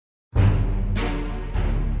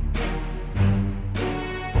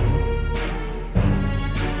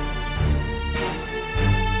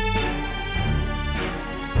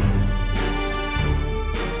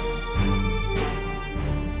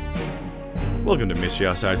Welcome to Mystery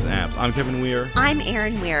Outsiders and Apps. I'm Kevin Weir. I'm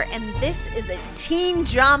Erin Weir, and this is a teen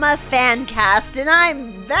drama fan cast, and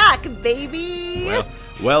I'm back, baby! Well,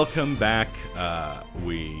 welcome back.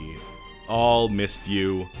 We all missed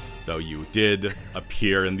you, though you did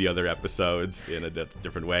appear in the other episodes in a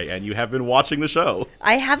different way, and you have been watching the show.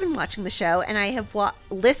 I have been watching the show, and I have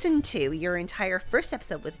listened to your entire first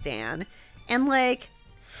episode with Dan, and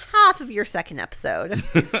half of your second episode,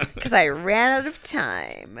 because I ran out of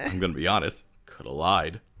time. I'm going to be honest. Could have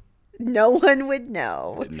lied. No one would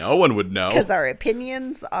know. No one would know. Because our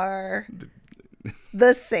opinions are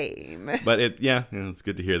the same. But it's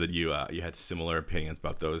good to hear that you had similar opinions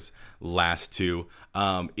about those last two.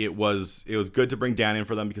 It was good to bring Dan in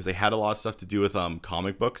for them because they had a lot of stuff to do with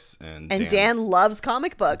comic books. And Dan loves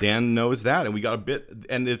comic books. Dan knows that, and we got a bit,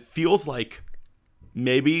 and it feels like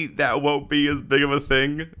maybe that won't be as big of a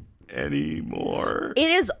thing anymore. It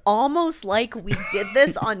is almost like we did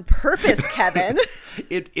this on purpose, Kevin.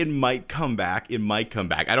 It might come back. It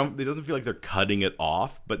doesn't feel like they're cutting it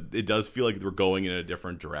off, but it does feel like they're going in a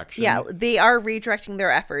different direction. Yeah, they are redirecting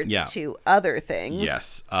their efforts to other things.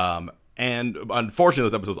 Yes. And unfortunately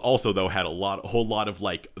those episodes also though had a whole lot of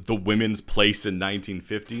the women's place in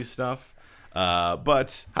 1950s stuff.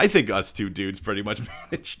 But I think us two dudes pretty much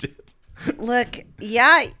managed it. Look,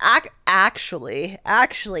 yeah, actually,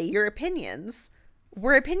 your opinions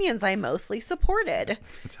were opinions I mostly supported.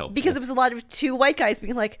 That's helpful. Because it was a lot of two white guys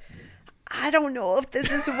being like, I don't know if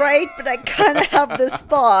this is right, but I kind of have this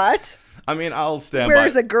thought. I mean, I'll stand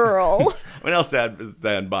Where's by. a girl? I'll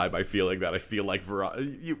stand by my feeling that I feel like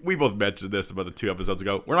we both mentioned this about the 2 episodes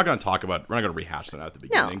ago. We're not going to rehash that at the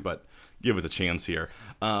beginning, but give us a chance here.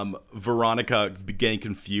 Veronica getting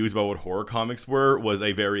confused about what horror comics was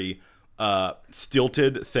a very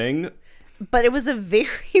stilted thing, but it was a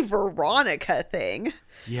very Veronica thing.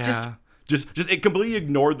 Yeah, just it completely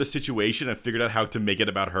ignored the situation and figured out how to make it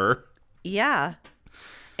about her. Yeah,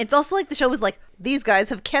 it's also like the show was like, these guys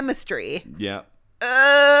have chemistry. Yeah.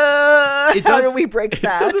 How do we break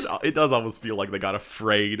that? It does almost feel like they got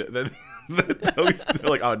afraid that they're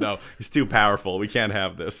like, oh no, he's too powerful. We can't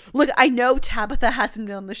have this. Look, I know Tabitha hasn't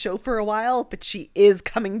been on the show for a while, but she is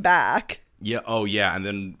coming back. Yeah. Oh yeah,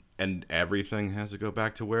 and everything has to go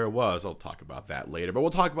back to where it was. I'll talk about that later, but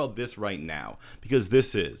we'll talk about this right now because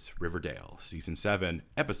this is Riverdale, Season 7,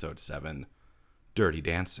 Episode 7, Dirty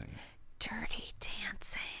Dancing. Dirty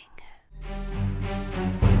Dancing.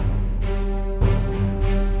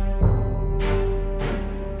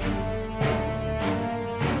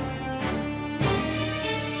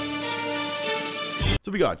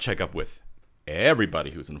 So we got to check up with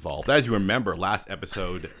everybody who's involved. As you remember, last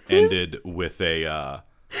episode ended with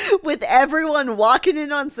with everyone walking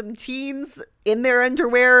in on some teens in their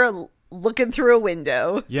underwear looking through a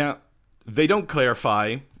window. Yeah. They don't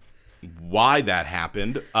clarify why that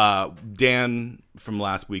happened. Dan from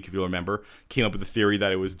last week, if you'll remember, came up with the theory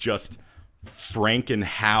that it was just Frank and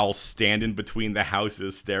Hal standing between the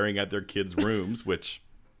houses staring at their kids' rooms, which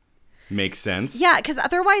makes sense. Yeah, because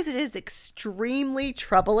otherwise it is extremely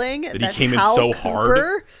troubling that he came Hal in so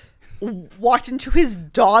Cooper walked into his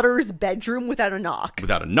daughter's bedroom without a knock.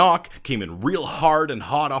 Came in real hard and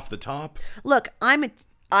hot off the top. Look, I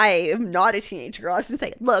am not a teenage girl. I was going to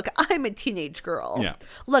say, look, I'm a teenage girl. Yeah.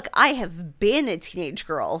 Look, I have been a teenage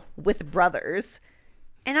girl with brothers,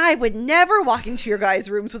 and I would never walk into your guys'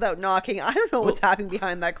 rooms without knocking. I don't know what's happening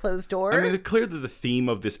behind that closed door. I mean, it's clear that the theme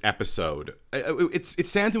of this episode, it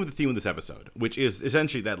stands in with the theme of this episode, which is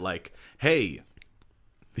essentially that, hey,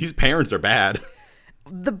 these parents are bad.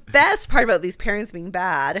 The best part about these parents being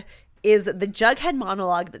bad is the Jughead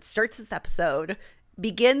monologue that starts this episode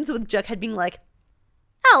begins with Jughead being like,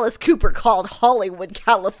 Alice Cooper called Hollywood,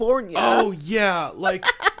 California. Oh yeah,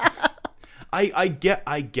 I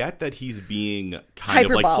get that he's being kind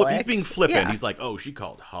hyperbolic. He's being flippant. Yeah. He's like, oh, she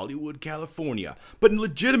called Hollywood, California, but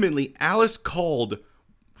legitimately, Alice called,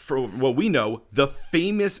 for what we know, the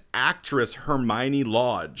famous actress Hermione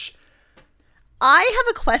Lodge. I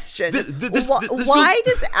have a question. Why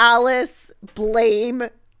does Alice blame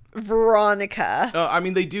Veronica? I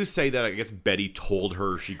mean, they do say that I guess Betty told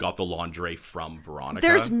her she got the lingerie from Veronica.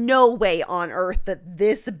 There's no way on earth that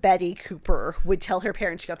this Betty Cooper would tell her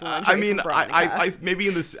parents she got the lingerie from Veronica. I maybe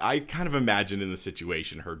in this, I kind of imagine in the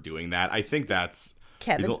situation her doing that. I think that's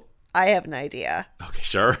Kevin. I have an idea. Okay,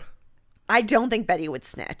 sure. I don't think Betty would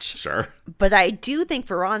snitch. Sure. But I do think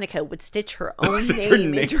Veronica would stitch her own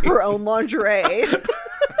name into her own lingerie.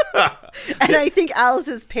 And I think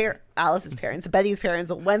Alice's parents, Betty's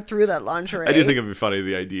parents, went through that lingerie. I do think it'd be funny,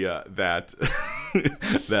 the idea that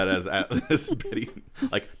that as Betty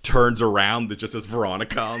turns around, that just says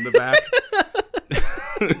Veronica on the back.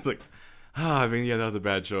 It's like, I mean, yeah, that was a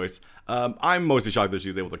bad choice. I'm mostly shocked that she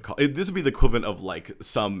was able to call. This would be the equivalent of like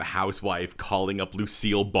some housewife calling up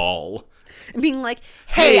Lucille Ball. And being like,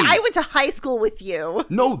 hey, I went to high school with you.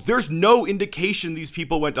 No, there's no indication these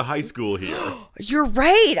people went to high school here. You're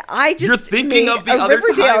right. You're thinking of the other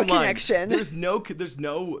Riverdale timeline. Connection.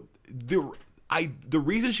 The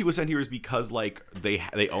reason she was sent here is because like they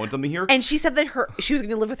own something here. And she said that she was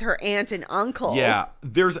going to live with her aunt and uncle. Yeah,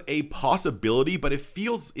 there's a possibility, but it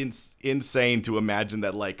feels insane to imagine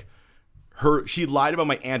that like she lied about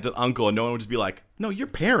my aunt and uncle, and no one would just be like, no, your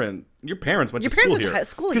parents went to school here.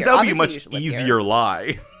 Because that would be a much easier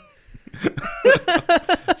lie.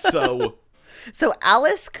 So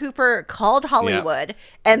Alice Cooper called Hollywood,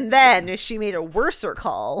 and then she made a worser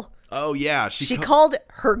call. Oh, yeah. She called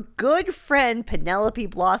her good friend Penelope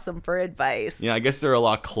Blossom for advice. Yeah, I guess they're a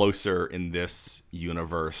lot closer in this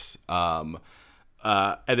universe. And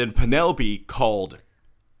then Penelope called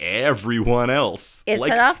everyone else. It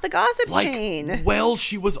set off the gossip chain. Well,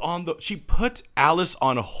 she put Alice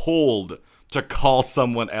on hold to call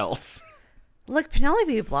someone else. Look,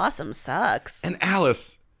 Penelope Blossom sucks. And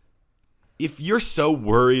Alice, if you're so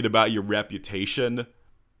worried about your reputation,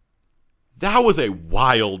 that was a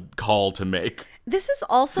wild call to make. This is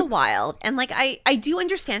also wild. And like, I do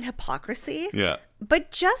understand hypocrisy. Yeah.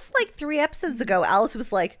 But just like 3 episodes ago, Alice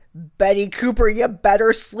was like, Betty Cooper, you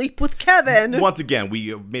better sleep with Kevin. Once again,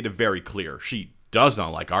 we made it very clear. She does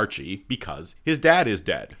not like Archie because his dad is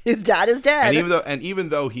dead. His dad is dead. And even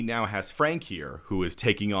though he now has Frank here, who is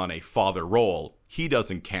taking on a father role, he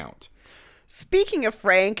doesn't count. Speaking of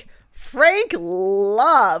Frank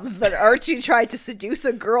loves that Archie tried to seduce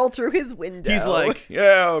a girl through his window. He's like,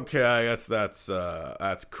 yeah, okay, I guess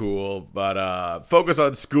that's cool, but focus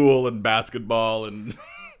on school and basketball and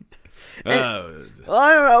I don't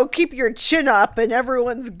know, keep your chin up and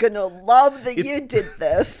everyone's gonna love that you did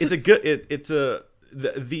this.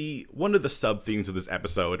 One of the sub themes of this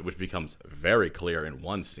episode, which becomes very clear in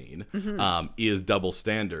one scene, is double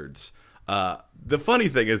standards. The funny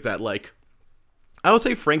thing is that like, I would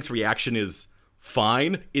say Frank's reaction is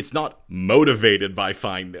fine. It's not motivated by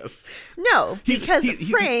fineness. No, because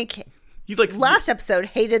Frank, he's like, last episode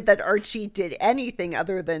hated that Archie did anything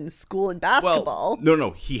other than school and basketball. Well,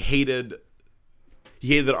 no, he hated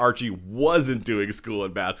that Archie wasn't doing school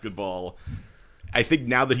and basketball. I think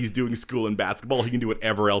now that he's doing school and basketball, he can do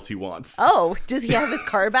whatever else he wants. Oh, does he have his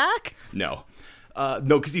car back? No,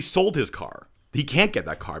 because he sold his car. He can't get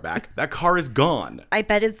that car back. That car is gone. I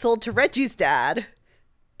bet it's sold to Reggie's dad.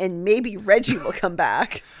 And maybe Reggie will come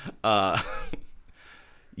back. Frank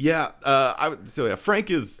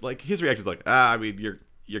is like, his reaction is like, I mean,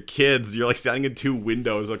 you're kids. You're like standing in 2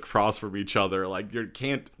 windows across from each other. Like, you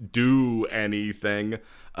can't do anything.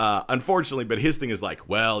 Unfortunately, but his thing is like,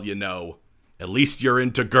 well, you know, at least you're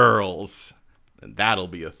into girls. And that'll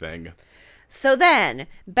be a thing. So then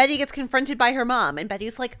Betty gets confronted by her mom. And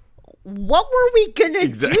Betty's like, what were we gonna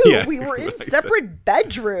do? Yeah, we were in separate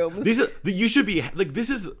bedrooms. This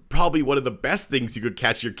is probably one of the best things you could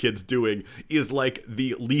catch your kids doing is like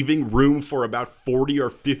the leaving room for about 40 or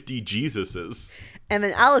 50 Jesuses. And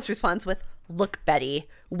then Alice responds with, look, Betty,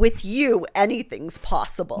 with you, anything's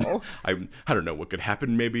possible. I don't know what could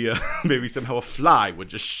happen. Maybe somehow a fly would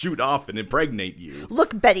just shoot off and impregnate you.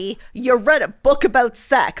 Look, Betty, you read a book about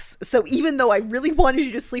sex, so even though I really wanted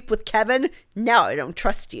you to sleep with Kevin, now I don't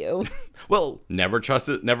trust you. Well, never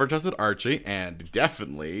trusted Archie, and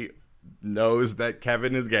definitely knows that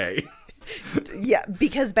Kevin is gay. Yeah,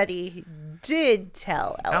 because Betty did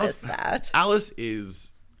tell Alice that. Alice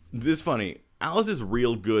is funny. Alice is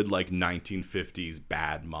real good, like 1950s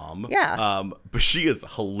bad mom. Yeah. But she is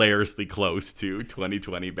hilariously close to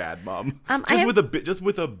 2020 bad mom. With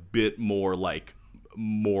a bit more like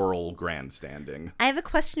moral grandstanding. I have a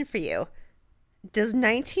question for you. Does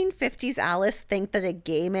 1950s Alice think that a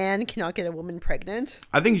gay man cannot get a woman pregnant?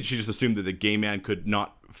 I think she just assumed that a gay man could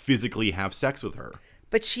not physically have sex with her.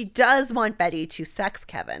 But she does want Betty to sex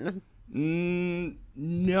Kevin.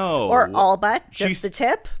 No. Or all but just the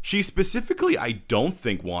tip? She specifically, I don't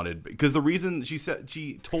think, wanted, because the reason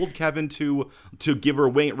she told Kevin to give her a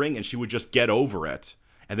ring and she would just get over it,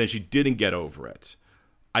 and then she didn't get over it.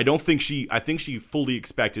 I think she fully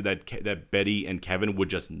expected that Betty and Kevin would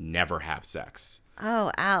just never have sex.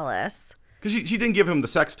 Oh, Alice. Because she didn't give him the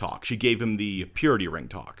sex talk. She gave him the purity ring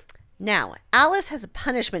talk. Now, Alice has a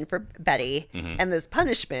punishment for Betty, and this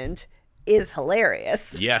punishment is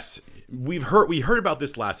hilarious. Yes. We heard about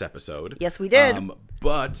this last episode. Yes, we did.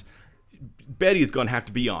 But Betty is going to have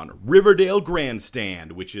to be on Riverdale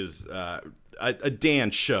Grandstand, which is a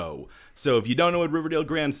dance show. So if you don't know what Riverdale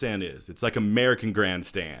Grandstand is, it's like American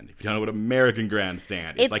Grandstand. If you don't know what American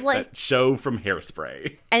Grandstand, it's like that show from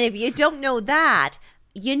Hairspray. And if you don't know that,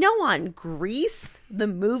 you know on Grease, the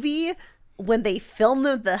movie, when they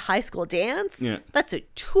filmed the high school dance, that's a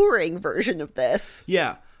touring version of this.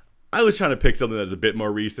 Yeah. I was trying to pick something that's a bit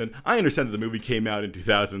more recent. I understand that the movie came out in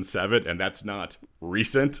 2007, and that's not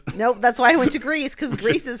recent. Nope, that's why I went to Grease, because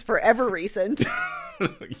Grease is forever recent.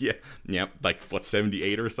 Yeah, like,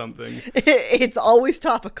 78 or something? It's always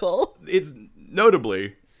topical. It's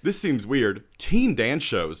notably, this seems weird, teen dance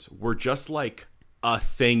shows were just like a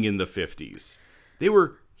thing in the 50s. They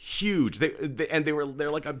were huge. They're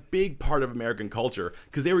like a big part of American culture,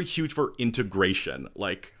 because they were huge for integration.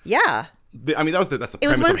 Like, yeah. I mean, that's the premise of Hairspray. It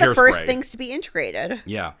was one of the first things to be integrated.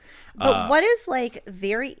 Yeah. But what is, like,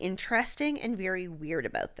 very interesting and very weird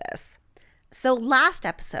about this? So last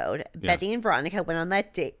episode, Betty and Veronica went on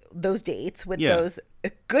those dates with those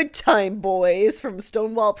good time boys from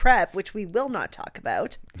Stonewall Prep, which we will not talk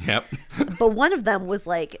about. Yep. But one of them was,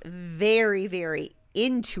 like, very, very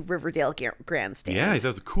into Riverdale Grandstand. Yeah, that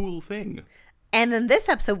was a cool thing. And then this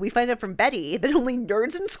episode, we find out from Betty that only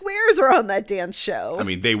nerds and squares are on that dance show. I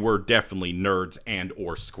mean, they were definitely nerds and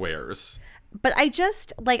or squares. But I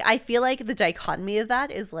just, like, I feel like the dichotomy of that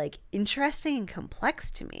is, like, interesting and complex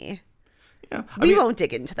to me. Yeah. We won't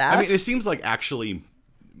dig into that. I mean, it seems like actually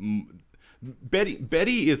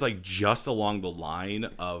Betty is, like, just along the line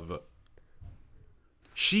of...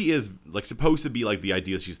 She is, like, supposed to be, like, the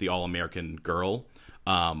idea she's the all-American girl,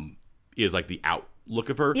 is, like, the outlook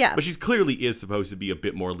of her. Yeah. But she clearly is supposed to be a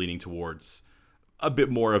bit more leaning towards a bit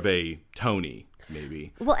more of a Tony,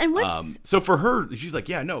 maybe. Well, and what's... so for her, she's like,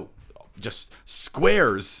 yeah, no, just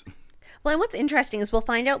squares. Well, and what's interesting is we'll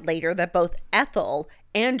find out later that both Ethel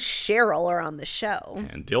and Cheryl are on the show.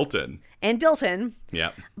 And Dilton.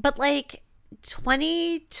 Yeah. But, like,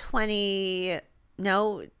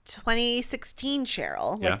 2016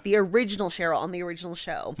 Cheryl, like the original Cheryl on the original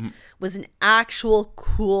show, was an actual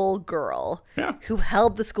cool girl who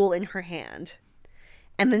held the school in her hand.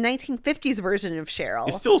 And the 1950s version of Cheryl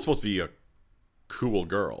is still supposed to be a cool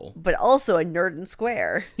girl, but also a nerd and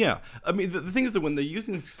square. Yeah. I mean, the thing is that when they're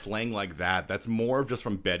using slang like that, that's more of just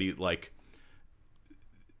from Betty, like,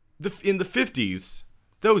 in the 50s,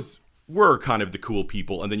 those were kind of the cool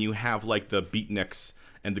people. And then you have, like, the beatniks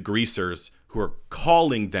and the greasers who are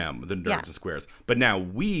calling them the nerds and squares. But now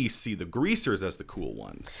we see the greasers as the cool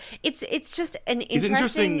ones. It's just an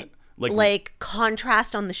interesting like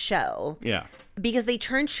contrast on the show. Yeah. Because they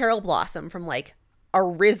turned Cheryl Blossom from, like, a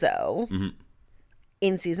Rizzo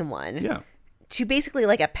in season 1 to basically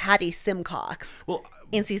like a Patty Simcox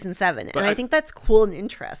in season 7. And I think that's cool and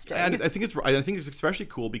interesting. And I think it's especially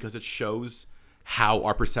cool because it shows how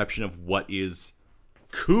our perception of what is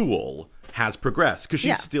cool has progressed. Because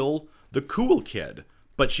she's still the cool kid,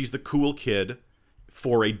 but she's the cool kid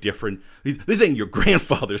for a different... This ain't your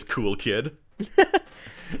grandfather's cool kid.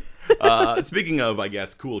 Speaking of, I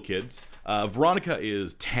guess, cool kids, Veronica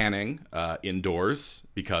is tanning indoors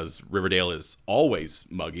because Riverdale is always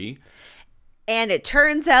muggy. And it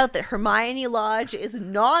turns out that Hermione Lodge is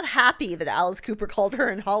not happy that Alice Cooper called her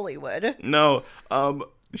in Hollywood. No,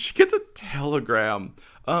 she gets a telegram.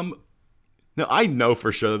 Now, I know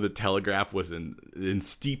for sure that the telegraph was in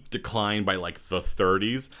steep decline by, like, the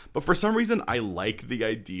 30s, but for some reason, I like the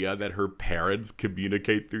idea that her parents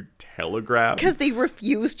communicate through telegraph. Because they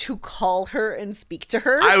refuse to call her and speak to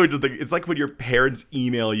her? I would just think, it's like when your parents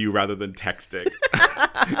email you rather than texting.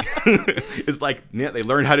 It's like, yeah, they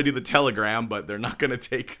learned how to do the telegram, but they're not going to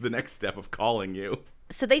take the next step of calling you.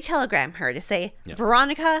 So they telegram her to say,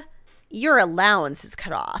 Veronica, your allowance is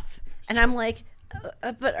cut off. And I'm like...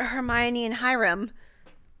 but Hermione and Hiram,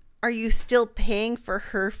 are you still paying for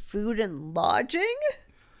her food and lodging?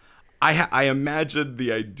 I imagine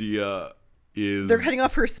the idea is... They're cutting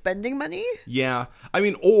off her spending money? Yeah. I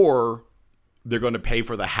mean, or they're going to pay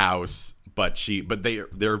for the house, but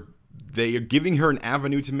they're giving her an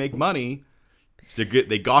avenue to make money.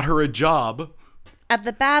 They got her a job. At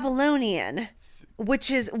the Babylonian,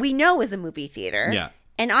 which we know is a movie theater. Yeah.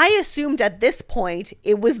 And I assumed at this point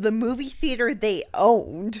it was the movie theater they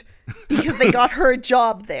owned because they got her a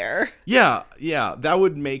job there. Yeah, that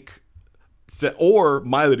would make sense. Or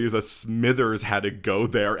my idea is that Smithers had to go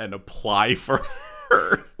there and apply for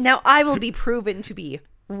her. Now, I will be proven to be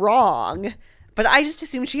wrong, but I just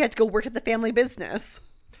assumed she had to go work at the family business.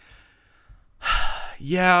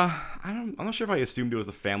 Yeah, I'm not sure if I assumed it was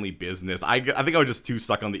the family business. I think I was just too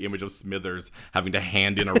stuck on the image of Smithers having to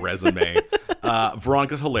hand in a resume.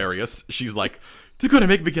 Veronica's hilarious. She's like, "They're gonna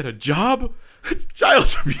make me get a job? It's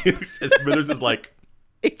child abuse." And Smithers is like,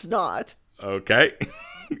 "It's not." okay.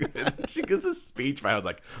 She gives a speech where I was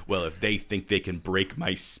like, well, if they think they can break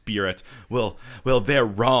my spirit, well, they're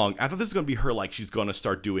wrong. I thought this was going to be her, like, she's going to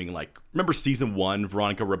start doing, like, remember season 1,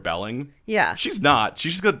 Veronica rebelling? Yeah. She's not.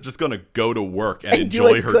 She's just going to go to work and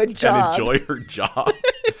enjoy her job.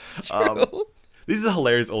 It's true. This is a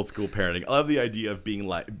hilarious old school parenting. I love the idea of being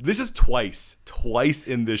like, this is twice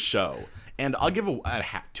in this show. And I'll give a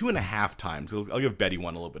 2.5 times. I'll give Betty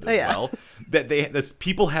one a little bit as well. That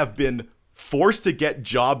people have been forced to get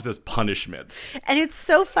jobs as punishments. And it's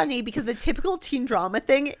so funny because the typical teen drama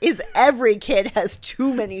thing is every kid has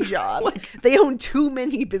too many jobs. Like, they own too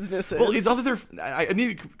many businesses. Well, it's other. I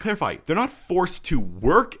need to clarify. They're not forced to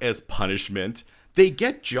work as punishment. They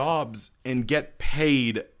get jobs and get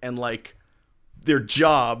paid and, like, their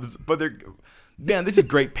jobs, but they're... Man, this is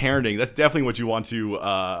great parenting. That's definitely what you want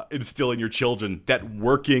to instill in your children, that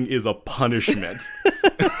working is a punishment.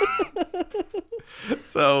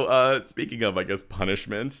 So, speaking of, I guess,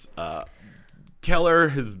 punishments, Keller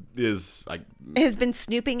has been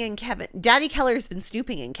snooping in Daddy Keller has been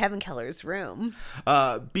snooping in Kevin Keller's room.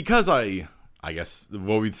 Because I guess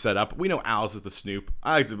what we'd set up, we know Alice is the snoop.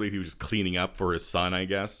 I like to believe he was just cleaning up for his son, I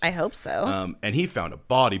guess. I hope so. And he found a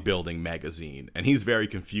bodybuilding magazine, and he's very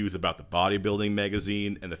confused about the bodybuilding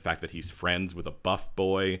magazine and the fact that he's friends with a buff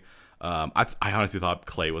boy. I honestly thought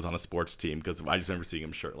Clay was on a sports team because I just remember seeing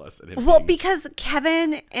him shirtless. And because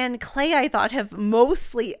Kevin and Clay, I thought, have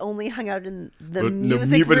mostly only hung out in the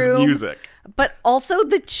music room, but also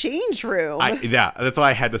the change room. Yeah, that's why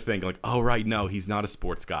I had to think, like, oh, right, no, he's not a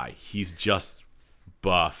sports guy. He's just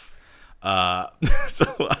buff.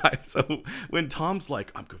 So when Tom's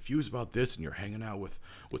like, I'm confused about this, and you're hanging out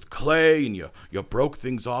with Clay, and you broke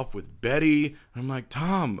things off with Betty, I'm like,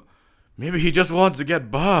 Tom, maybe he just wants to get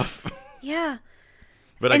buff. Yeah.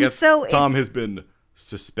 But I guess Tom has been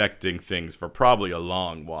suspecting things for probably a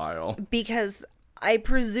long while. Because I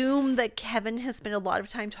presume that Kevin has spent a lot of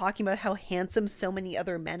time talking about how handsome so many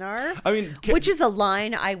other men are. I mean, which is a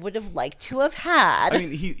line I would have liked to have had. I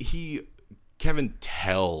mean, Kevin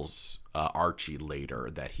tells Archie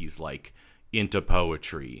later that he's, like, into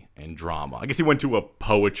poetry and drama. I guess he went to a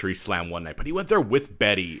poetry slam one night, but he went there with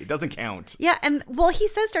Betty. It doesn't count. Yeah, and well, he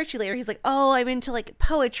says to Archie later, he's like, oh, I'm into, like,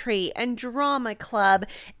 poetry and drama club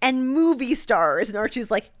and movie stars. And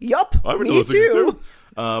Archie's like, yup, me too.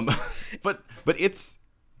 But it's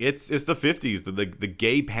the 50s. The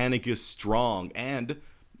gay panic is strong, and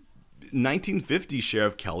 1950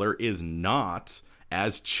 Sheriff Keller is not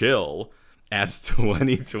as chill as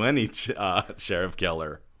 2020 Sheriff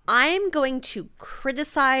Keller. I'm going to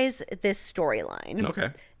criticize this storyline. Okay.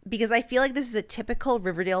 Because I feel like this is a typical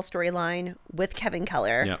Riverdale storyline with Kevin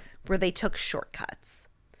Keller where they took shortcuts.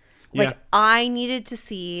 Like, I needed to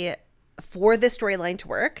see, for this storyline to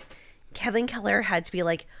work, Kevin Keller had to be,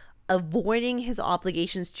 like, avoiding his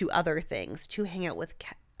obligations to other things, to hang out with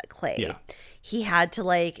Clay. Yeah. He had to,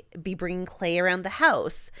 like, be bringing Clay around the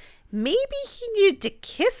house. Maybe he needed to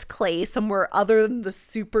kiss Clay somewhere other than the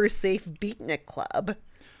super safe beatnik club.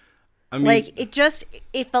 I mean, like,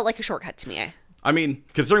 it felt like a shortcut to me. I mean,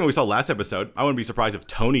 considering what we saw last episode, I wouldn't be surprised if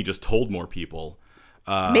Tony just told more people.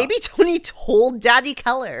 Maybe Tony told Daddy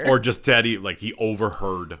Keller. Or just Daddy, like, he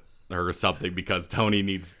overheard or something, because Tony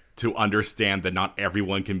needs to understand that not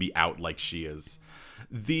everyone can be out like she is.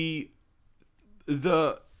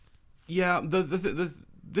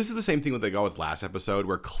 This is the same thing that they got with last episode,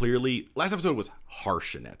 where clearly last episode was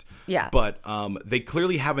harsh in it. Yeah. But they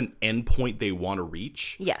clearly have an end point they want to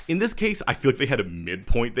reach. Yes. In this case, I feel like they had a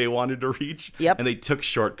midpoint they wanted to reach. Yep. And they took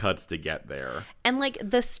shortcuts to get there. And, like,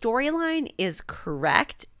 the storyline is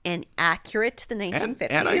correct and accurate to the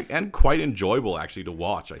 1950s. And quite enjoyable, actually, to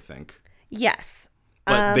watch, I think. Yes.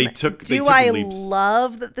 But they took Do I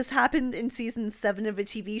love that this happened in season 7 of a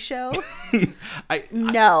TV show?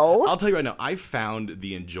 No. I'll tell you right now, I found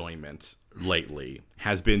the enjoyment lately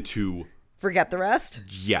has been to forget the rest.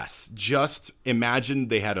 Yes, just imagine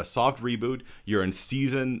they had a soft reboot. You're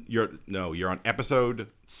on episode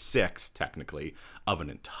 6 technically of an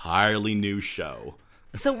entirely new show.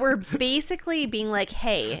 So we're basically being like,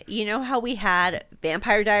 hey, you know how we had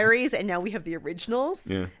Vampire Diaries and now we have the originals?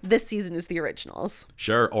 Yeah. This season is the originals.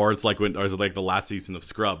 Sure. Or it's like the last season of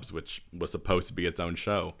Scrubs, which was supposed to be its own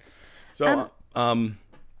show. So, Tom's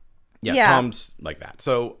like that.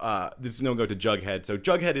 So, this is going to go to Jughead. So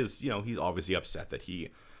Jughead is, he's obviously upset that he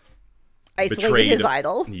isolated his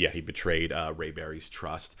idol. Yeah, he betrayed Ray Barry's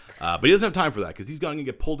trust. But he doesn't have time for that, because he's going to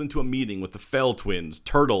get pulled into a meeting with the Fell twins,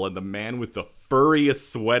 Turtle, and the man with the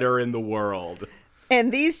furriest sweater in the world. And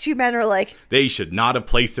these two men are like, they should not have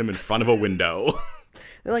placed him in front of a window.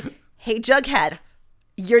 They're like, hey, Jughead,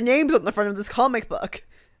 your name's on the front of this comic book.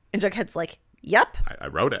 And Jughead's like, yep. I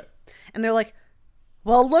wrote it. And they're like,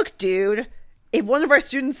 well, look, dude, if one of our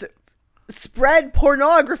students spread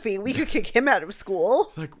pornography, we could kick him out of school.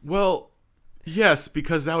 It's like, well, yes,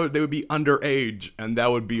 because they would be underage and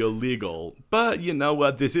that would be illegal. But you know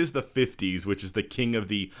what? This is the 50s, which is the king of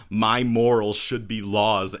the my morals should be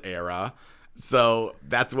laws era. So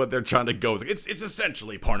that's what they're trying to go with. It's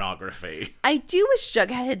essentially pornography. I do wish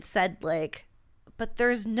Jughead had said, like, but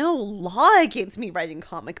there's no law against me writing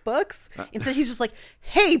comic books. Instead, he's just like,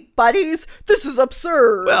 hey, buddies, this is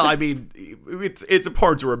absurd. Well, I mean, it's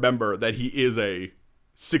important to remember that he is a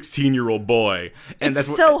 16-year-old boy. And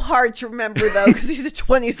it's so hard to remember, though, because he's a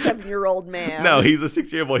 27-year-old man. No, he's a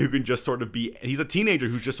 16-year-old boy who can just sort of be, he's a teenager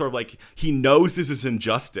who's just sort of like, he knows this is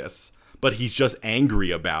injustice, but he's just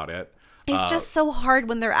angry about it. It's just so hard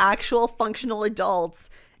when they're actual functional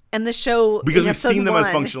adults. And the show, because we've seen them as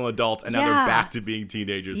functional adults, and now they're back to being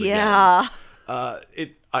teenagers again. Yeah.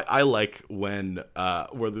 I like when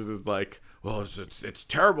where this is like, well, it's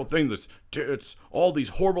terrible things. It's all these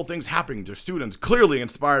horrible things happening to students, clearly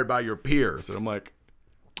inspired by your peers. And I'm like,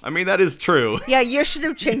 I mean, that is true. Yeah, you should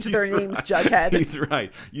have changed their names, Jughead. He's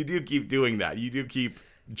right. You do keep doing that. You do keep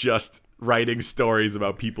just writing stories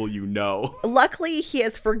about people you know. Luckily, he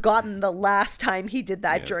has forgotten the last time he did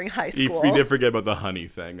that during high school. We did forget about the honey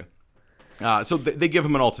thing. So they give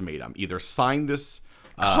him an ultimatum. Either sign this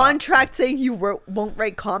contract saying you won't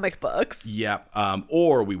write comic books. Yeah,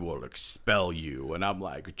 or we will expel you. And I'm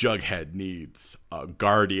like, Jughead needs a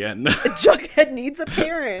guardian. Jughead needs a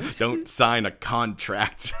parent. Don't sign a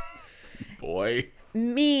contract, boy.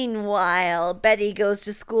 Meanwhile, Betty goes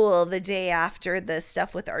to school the day after the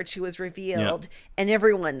stuff with Archie was revealed, and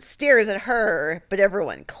everyone stares at her, but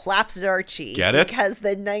everyone claps at Archie. Get it? Because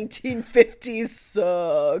the 1950s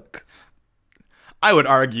suck. I would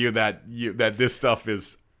argue that this stuff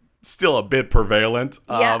is still a bit prevalent.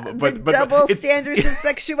 But double standards of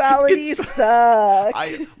sexuality suck.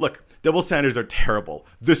 Look, double standards are terrible.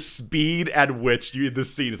 The speed at which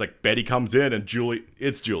this scene is like Betty comes in and it's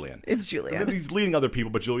Julian. It's Julian. He's leading other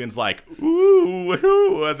people, but Julian's like, ooh,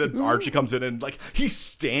 ooh, and then Archie comes in and like he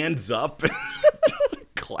stands up and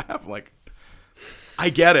doesn't clap. I'm like,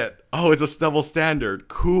 I get it. Oh, it's a double standard.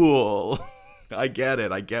 Cool. I get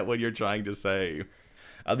it. I get what you're trying to say.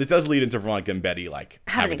 This does lead into Veronica and Betty like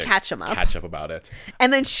having to catch up about it.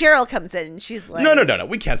 And then Cheryl comes in and she's like, No.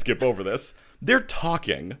 We can't skip over this. They're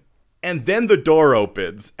talking. And then the door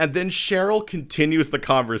opens, and then Cheryl continues the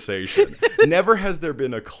conversation. Never has there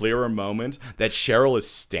been a clearer moment that Cheryl is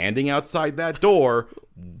standing outside that door,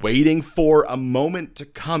 waiting for a moment to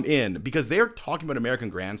come in, because they're talking about American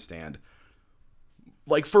Grandstand,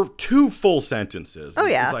 like for 2 full sentences. Oh,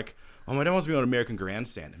 yeah. It's like, oh, I don't want to be on American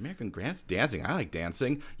Grandstand. American Grandstand? Dancing? I like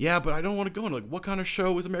dancing. Yeah, but I don't want to go on. Like, what kind of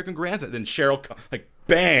show is American Grandstand? Then Cheryl, like,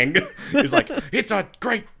 bang, is like, it's a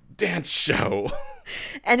great dance show.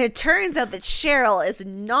 And it turns out that Cheryl is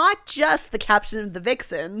not just the captain of the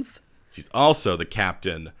Vixens. She's also the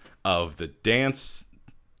captain of the dance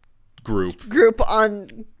group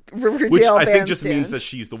on Riverdale Which I Bandstand. think just means that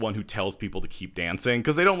she's the one who tells people to keep dancing,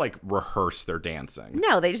 because they don't, like, rehearse their dancing.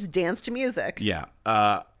 No, they just dance to music. Yeah.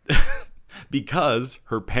 Because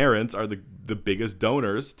her parents are the biggest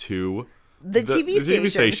donors to the TV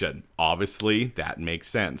station. Obviously, that makes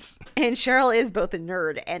sense. And Cheryl is both a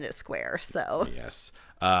nerd and a square, so. Yes.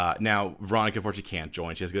 Now, Veronica, unfortunately, can't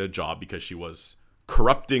join. She has to get a job because she was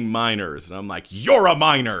corrupting minors. And I'm like, you're a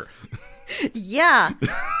minor! Yeah.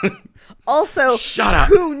 Also, shut up.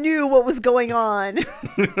 Who knew what was going on?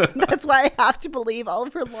 That's why I have to believe all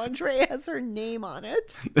of her lingerie has her name on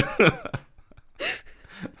it.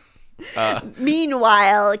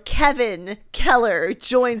 Meanwhile, Kevin Keller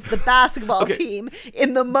joins the basketball team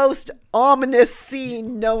in the most ominous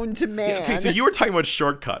scene known to man. Okay, so you were talking about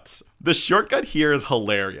shortcuts. The shortcut here is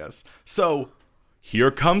hilarious. So here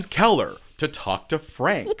comes Keller to talk to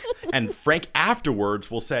Frank. And Frank afterwards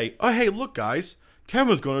will say, oh, hey, look, guys,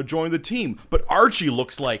 Kevin's going to join the team. But Archie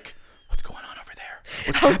looks like, what's going on over there?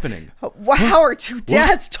 What's happening? How are 2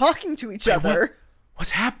 dads talking to each other?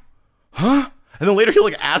 What's happening? Huh? And then later he'll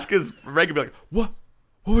like ask his Frank and be like, what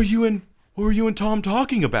were you and Tom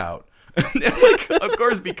talking about? And like, of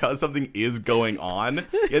course, because something is going on,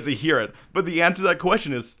 he has to hear it. But the answer to that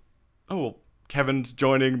question is, oh, well, Kevin's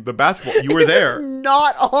joining the basketball. You were there. It was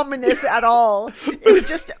not ominous at all. It was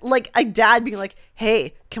just like a dad being like,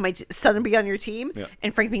 hey, can my son be on your team? Yeah.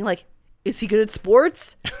 And Frank being like, is he good at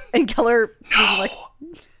sports? And Keller being like,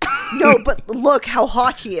 no, but look how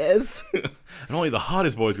hot he is. And only the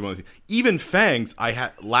hottest boys can want to see. Even Fangs,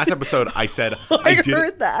 last episode I said I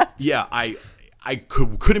heard that. Yeah,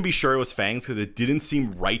 couldn't be sure it was Fangs because it didn't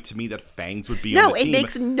seem right to me that Fangs would be on the team. No, it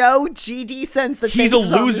makes no GD sense that he's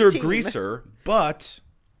Fangs a loser is on this team. greaser, but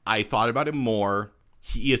I thought about it more.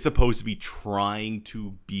 He is supposed to be trying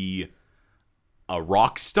to be a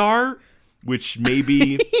rock star, which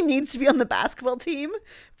maybe he needs to be on the basketball team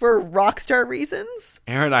for rock star reasons.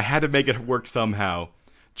 Aaron, I had to make it work somehow.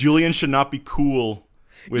 Julian should not be cool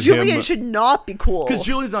with Julian him. should not be cool. Because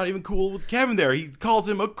Julian's not even cool with Kevin there. He calls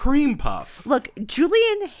him a cream puff. Look,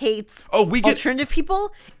 Julian hates alternative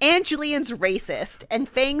people, and Julian's racist, and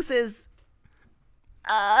Fangs is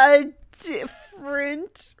a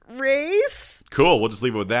different race. Cool, we'll just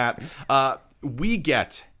leave it with that. We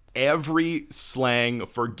get every slang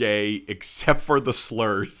for gay except for the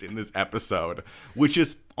slurs in this episode, which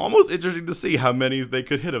is almost interesting to see how many they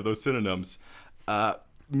could hit of those synonyms.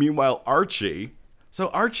 Meanwhile,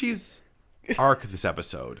 Archie's arc this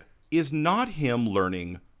episode is not him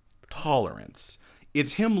learning tolerance.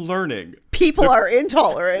 It's him learning people are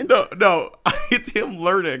intolerant. No, it's him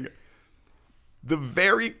learning the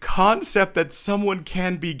very concept that someone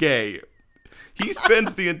can be gay. He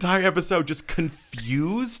spends the entire episode just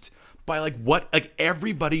confused by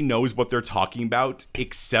everybody knows what they're talking about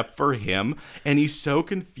except for him, and he's so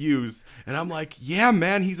confused. And I'm like, yeah,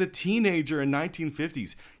 man, he's a teenager in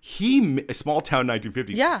 1950s. A small town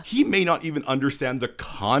 1950s. Yeah. He may not even understand the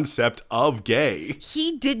concept of gay.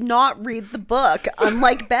 He did not read the book,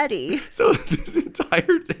 unlike Betty. So this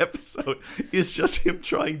entire episode is just him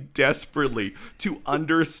trying desperately to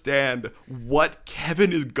understand what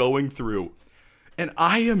Kevin is going through. And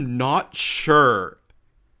I am not sure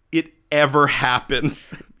it ever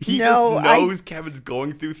happens. He just knows Kevin's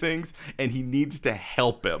going through things and he needs to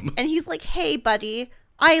help him. And he's like, hey, buddy,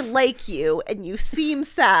 I like you and you seem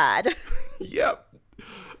sad. Yep.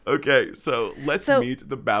 Okay, so let's meet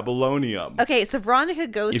the Babylonium. Okay, so Veronica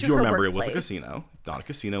goes to her workplace. If you remember, it was a casino. Not a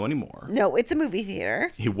casino anymore. No, it's a movie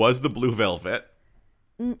theater. It was the Blue Velvet.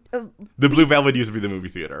 The Blue Velvet used to be the movie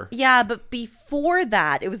theater. Yeah, but before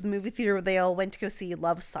that, it was the movie theater where they all went to go see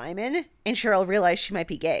Love, Simon, and Cheryl realized she might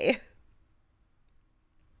be gay.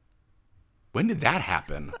 When did that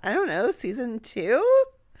happen? I don't know, season 2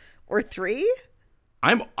 or 3?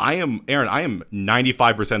 I am Aaron, I am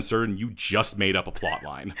 95% certain you just made up a plot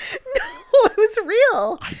line. No, it was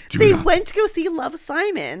real. They went to go see Love,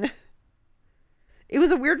 Simon. It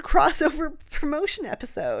was a weird crossover promotion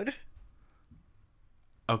episode.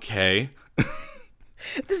 Okay.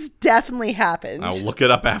 This definitely happened. I'll look it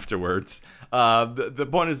up afterwards. The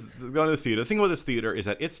point is, going to the theater. The thing about this theater is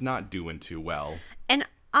that it's not doing too well. And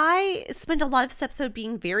I spent a lot of this episode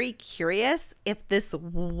being very curious if this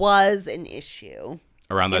was an issue.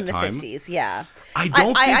 Around that time? In the 50s, yeah.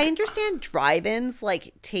 I understand drive-ins,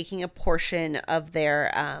 like, taking a portion of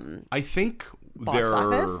their box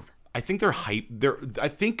office. I think they're hype. I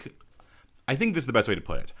think this is the best way to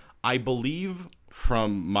put it. I believe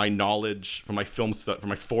from my knowledge, from my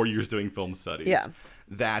 4 years doing film studies,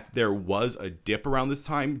 that there was a dip around this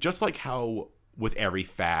time, just like how with every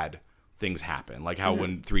fad things happen, like how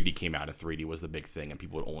when 3D came out and 3D was the big thing and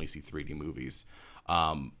people would only see 3D movies.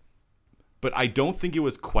 But I don't think it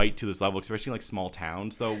was quite to this level, especially in like small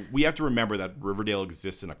towns, though. We have to remember that Riverdale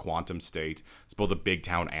exists in a quantum state. It's both a big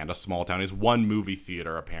town and a small town. It's one movie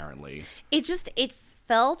theater, apparently. It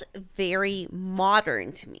felt very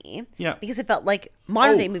modern to me. Yeah. Because it felt like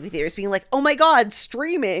modern day movie theaters being like, oh my God,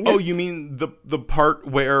 streaming. Oh, you mean the part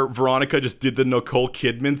where Veronica just did the Nicole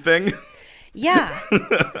Kidman thing? Yeah.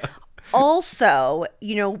 Also,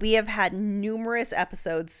 we have had numerous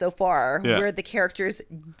episodes so far where the characters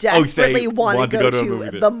desperately want to go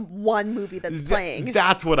to the one movie that's playing.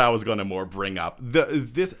 That's what I was going to more bring up.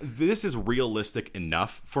 This is realistic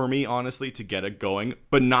enough for me, honestly, to get it going,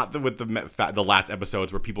 but not with the last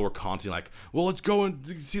episodes where people were constantly like, well, let's go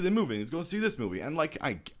and see the movie. Let's go and see this movie. And like,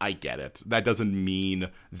 I get it. That doesn't mean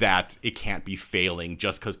that it can't be failing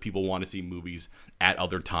just because people want to see movies at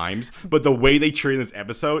other times. But the way they treat this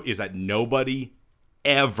episode is that nobody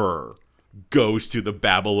ever goes to the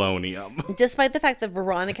Babylonium. Despite the fact that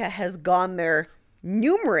Veronica has gone there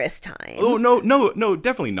numerous times. Oh, no,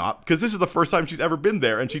 definitely not. Because this is the first time she's ever been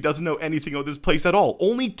there and she doesn't know anything about this place at all.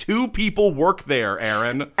 Only 2 people work there,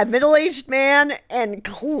 Aaron. A middle-aged man and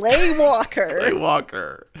Clay Walker. Clay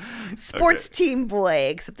Walker. Sports team boy,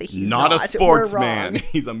 except that he's not a sportsman.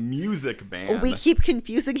 He's a music man. We keep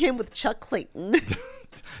confusing him with Chuck Clayton.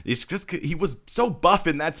 It's just he was so buff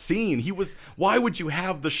in that scene. Why would you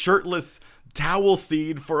have the shirtless towel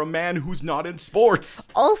scene for a man who's not in sports?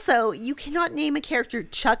 Also, you cannot name a character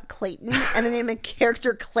Chuck Clayton and then name a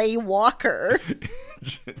character Clay Walker.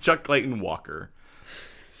 Chuck Clayton Walker.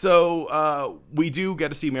 So we do get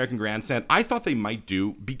to see American Grandstand. I thought they might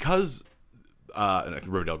do because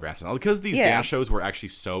Riverdale Grandstand, because these dance shows were actually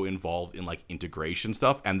so involved in like integration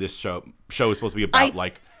stuff, and this show is supposed to be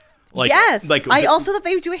about I also thought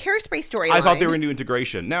they would do a Hairspray story. I thought they were into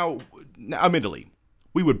integration. Now, admittedly,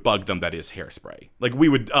 we would bug them that is Hairspray. Like, we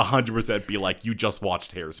would 100% be like, you just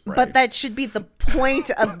watched Hairspray. But that should be the point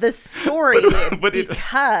of the story.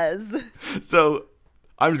 Because... So,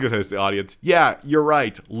 I'm just going to say this to the audience. Yeah, you're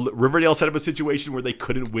right. Riverdale set up a situation where they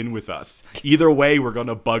couldn't win with us. Either way, we're going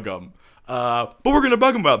to bug them. But we're going to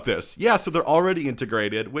bug them about this. Yeah, so they're already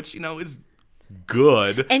integrated, which, is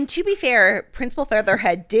good. And to be fair, Principal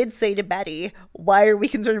Featherhead did say to Betty, why are we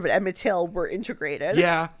concerned about Emmett Till? We're integrated.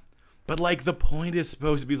 Yeah. But, like, the point is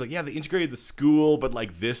supposed to be, like, yeah, they integrated the school, but,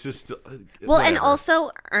 like, this is still... Well, whatever. And also,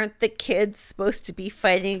 aren't the kids supposed to be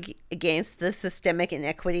fighting against the systemic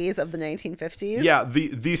inequities of the 1950s? Yeah,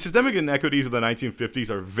 the systemic inequities of the 1950s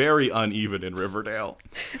are very uneven in Riverdale.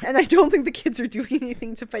 And I don't think the kids are doing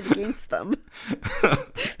anything to fight against them.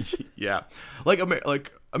 Yeah. Like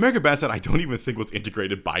American Bandstand, I don't even think was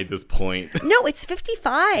integrated by this point. No, it's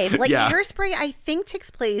 55. Like, Hairspray, I think, takes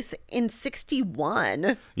place in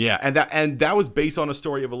 61. Yeah, and that was based on a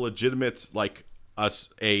story of a legitimate, like, a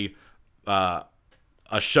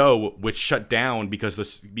show which shut down because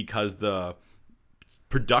the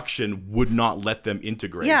production would not let them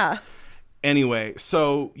integrate. Yeah. Anyway,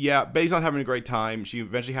 so, yeah, Betty's not having a great time. She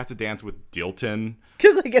eventually has to dance with Dilton.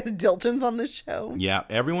 Because I guess Dilton's on the show. Yeah,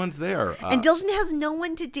 everyone's there. And Dilton has no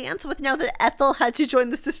one to dance with now that Ethel had to join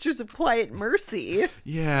the Sisters of Quiet Mercy.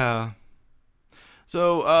 Yeah.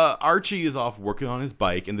 So Archie is off working on his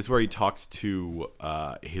bike, and this is where he talks to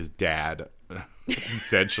his dad,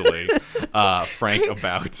 essentially, Frank,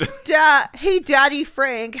 about... Hey, Daddy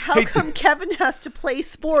Frank, how come Kevin has to play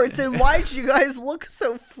sports, and why do you guys look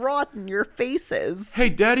so fraught in your faces? Hey,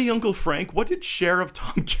 Daddy Uncle Frank, what did Sheriff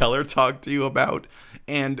Tom Keller talk to you about?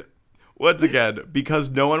 And once again, because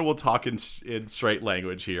no one will talk in straight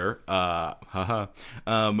language here,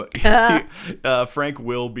 Frank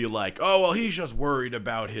will be like, oh, well, he's just worried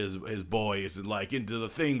about his boys and, like, into the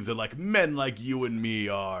things that, like, men like you and me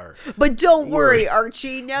are. But don't worry,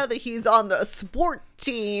 Archie, now that he's on the sport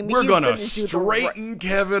team, we're going to straighten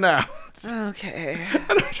Kevin out. Okay.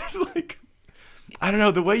 And I'm just like, I don't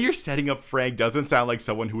know, the way you're setting up Frank doesn't sound like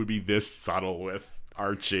someone who would be this subtle with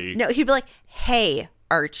Archie. No, he'd be like, hey,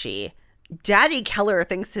 Archie, Daddy Keller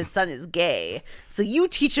thinks his son is gay, so you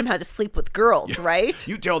teach him how to sleep with girls, right?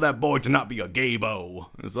 You tell that boy to not be a gay-bo.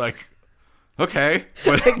 It's like, okay.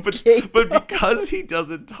 But because he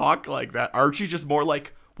doesn't talk like that, Archie's just more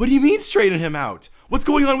like, what do you mean straighten him out? What's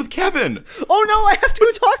going on with Kevin? Oh no, I have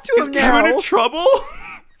to talk to him now. Is Kevin in trouble?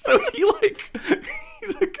 So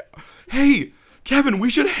he's like, hey, Kevin, we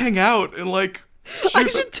should hang out and, like... I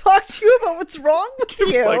should talk to you about what's wrong with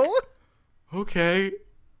you. Like, okay.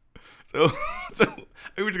 So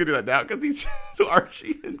we're just gonna do that now because so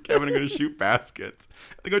Archie and Kevin are gonna shoot baskets.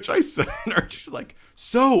 They go try, and Archie's like,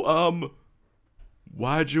 so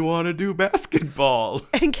why'd you want to do basketball?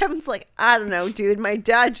 And Kevin's like, I don't know, dude. My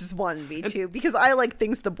dad just wanted me to because I like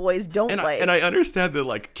things the boys don't like. And I understand that,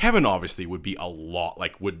 like, Kevin obviously would be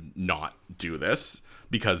would not do this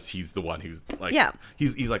because he's the one who's like,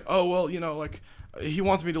 he's like, oh well, like. He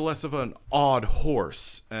wants me to less of an odd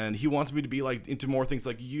horse, and he wants me to be, like, into more things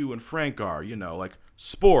like you and Frank are, like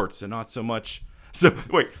sports and not so much. So,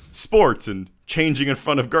 wait, sports and changing in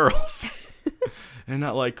front of girls. And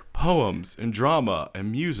not, like, poems and drama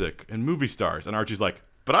and music and movie stars. And Archie's like,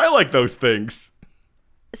 but I like those things.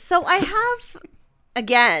 So I have,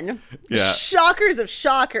 again, shockers of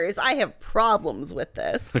shockers. I have problems with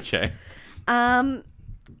this. Okay.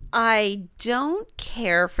 I don't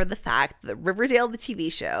care for the fact that Riverdale, the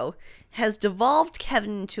TV show, has devolved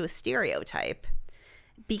Kevin into a stereotype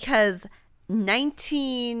because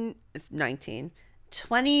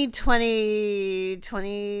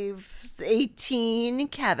 2018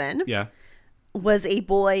 Kevin was a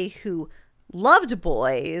boy who loved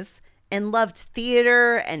boys and loved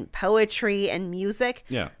theater and poetry and music.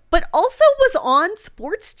 Yeah. But also was on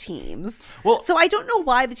sports teams. Well, so I don't know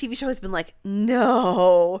why the TV show has been like,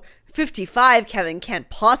 no, 55 Kevin can't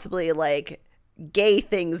possibly like gay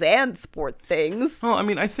things and sport things. Well, I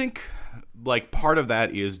mean, I think like part of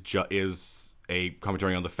that is a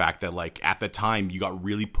commentary on the fact that, like, at the time you got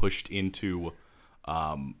really pushed into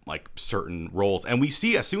like certain roles, and we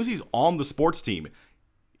see as soon as he's on the sports team,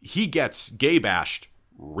 he gets gay bashed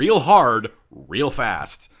real hard, real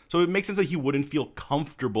fast. So it makes sense that he wouldn't feel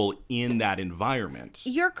comfortable in that environment.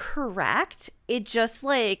 You're correct. It just,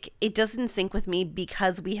 like, it doesn't sync with me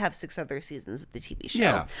because we have 6 other seasons of the TV show.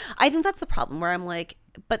 Yeah. I think that's the problem where I'm like,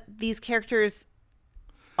 but these characters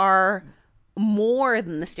are more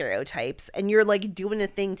than the stereotypes, and you're like doing a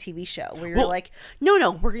thing TV show where you're like,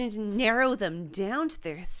 no, we're going to narrow them down to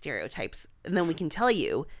their stereotypes, and then we can tell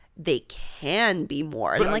you they can be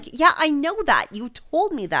more. And I'm like, yeah, I know that. You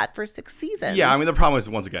told me that for 6 seasons. Yeah, I mean, the problem is,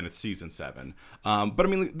 once again, it's season 7. But I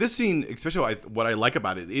mean, this scene, especially what I like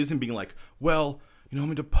about it is him being like, well, you know,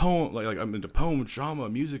 I'm into I'm into poems, drama,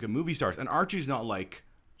 music, and movie stars. And Archie's not like,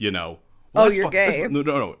 you know, well, you're gay.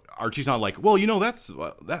 No. Archie's not like, well, you know, that's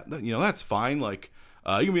fine. Like,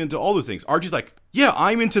 you can be into all those things. Archie's like, yeah,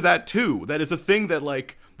 I'm into that too. That is a thing that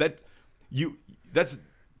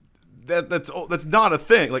that's not a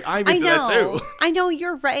thing. Like, I'm into that too. I know,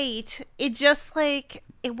 you're right. It just like,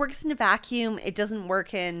 it works in a vacuum. It doesn't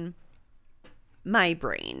work in my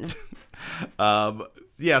brain.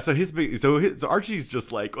 Yeah, so Archie's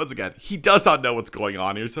just like, once again, he does not know what's going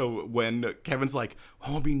on here. So when Kevin's like,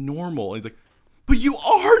 I want to be normal, and he's like, but you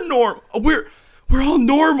are normal. We're all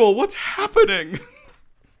normal. What's happening?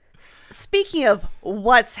 Speaking of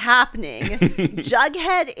what's happening,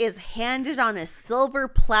 Jughead is handed on a silver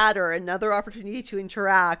platter another opportunity to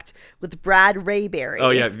interact with Brad Rayberry.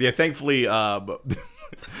 Oh yeah. Thankfully, Brad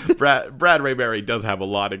Rayberry does have a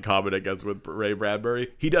lot in common, I guess, with Ray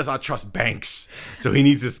Bradbury. He does not trust banks, so he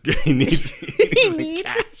needs his cash. He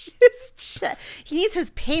needs his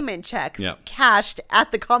payment checks cashed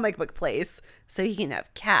at the comic book place so he can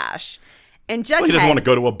have cash. And Jughead, he doesn't want to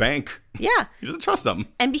go to a bank. Yeah. He doesn't trust them.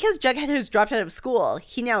 And because Jughead has dropped out of school,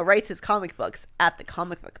 he now writes his comic books at the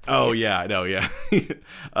comic book place. Oh, yeah, I know, yeah. It's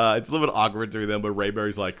a little bit awkward to them, but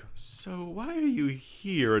Rayberry's like, so why are you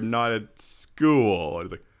here and not at school? And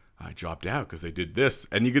he's like, I dropped out because they did this.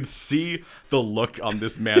 And you can see the look on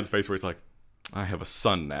this man's face where he's like, I have a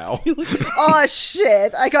son now. Oh,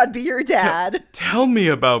 shit. I gotta be your dad. Tell me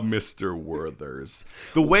about Mr. Werther's.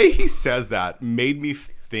 The way he says that made me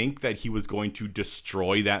think that he was going to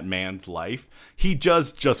destroy that man's life. He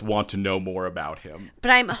does just want to know more about him.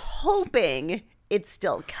 But I'm hoping it's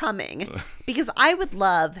still coming, because I would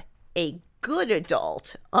love a good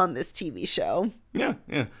adult on this TV show. Yeah.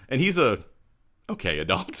 And he's a okay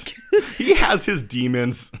adult. He has his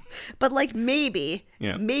demons. But like maybe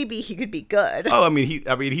he could be good. Oh, I mean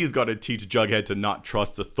he's got to teach Jughead to not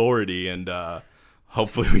trust authority, and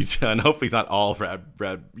hopefully he's not all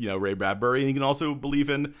Ray Bradbury, and he can also believe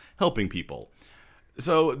in helping people.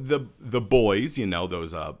 So the boys,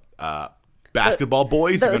 those basketball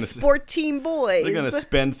boys, those sport team boys, they're gonna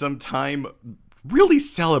spend some time really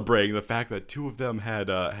celebrating the fact that 2 of them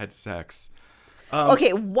had sex.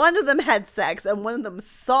 Okay, one of them had sex, and one of them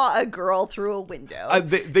saw a girl through a window.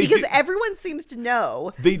 Because everyone seems to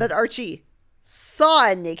know that Archie saw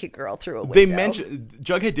a naked girl through a window.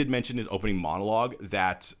 Jughead did mention in his opening monologue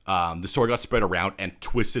that the story got spread around and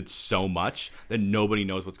twisted so much that nobody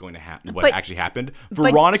knows what's going to happen, actually happened.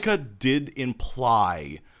 Veronica did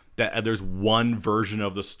imply that there's one version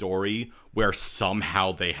of the story where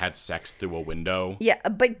somehow they had sex through a window. Yeah,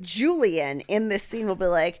 but Julian in this scene will be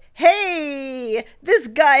like, hey, this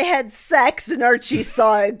guy had sex and Archie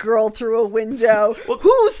saw a girl through a window. Look,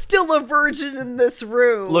 who's still a virgin in this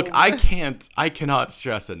room? Look, I cannot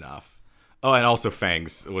stress enough. Oh, and also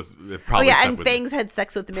Fangs was probably. Oh yeah, and Fangs had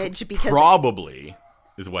sex with Midge because probably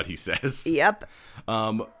is what he says. Yep.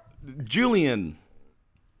 Julian,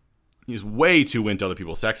 he's way too into other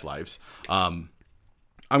people's sex lives.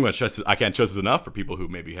 I'm going to stress this. I can't stress this enough for people who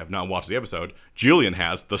maybe have not watched the episode. Julian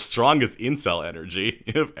has the strongest incel energy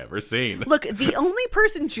you've ever seen. Look, the only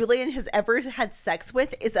person Julian has ever had sex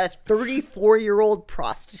with is a 34-year-old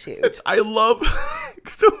prostitute. I love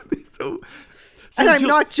so and I'm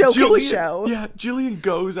not joking, show. Yeah, Julian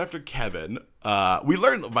goes after Kevin. We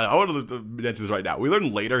learned, I want to mention this right now. We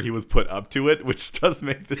learned later he was put up to it, which does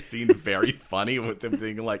make the scene very funny with him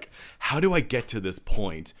being like, how do I get to this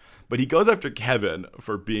point? But he goes after Kevin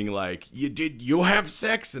for being like, you have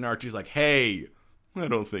sex? And Archie's like, hey, I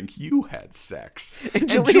don't think you had sex. And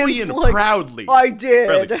Julian like, proudly. I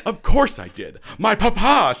did. Proudly, of course I did. My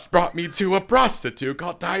papas brought me to a prostitute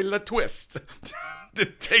called Tyler Twist to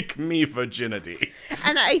take me virginity.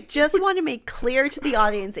 And I just want to make clear to the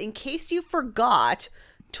audience, in case you forgot,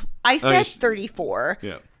 I said 34.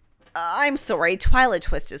 Yeah. I'm sorry, Twilight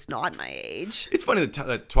Twist is not my age. It's funny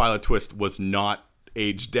that Twilight Twist was not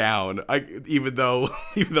aged down, even though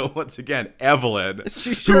once again Evelyn,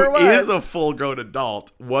 who is a full-grown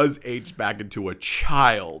adult, was aged back into a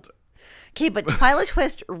child. Okay, but Twilight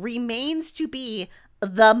Twist remains to be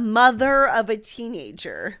the mother of a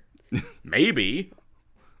teenager. Maybe.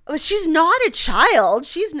 She's not a child.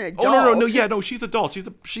 She's an adult. Oh no, yeah, no, she's adult.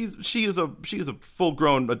 She is a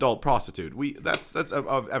full-grown adult prostitute. That's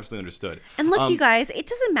absolutely understood. And look, you guys, it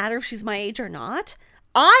doesn't matter if she's my age or not.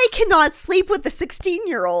 I cannot sleep with a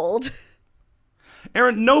 16-year-old.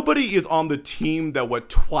 Aaron, nobody is on the team that what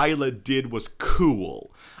Twyla did was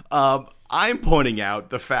cool. I'm pointing out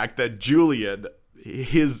the fact that Julian,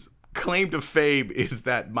 his claim to fame is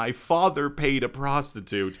that my father paid a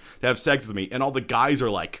prostitute to have sex with me, and all the guys are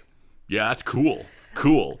like, yeah, that's cool.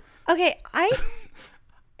 Okay,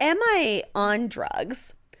 am I on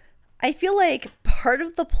drugs? I feel like part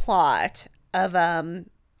of the plot of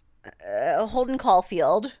Holden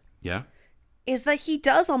Caulfield is that he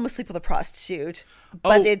does almost sleep with a prostitute,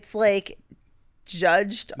 but it's like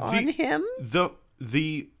judged on him.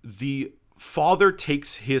 The father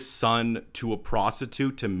takes his son to a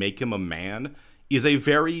prostitute to make him a man is a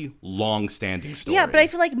very long-standing story. Yeah, but I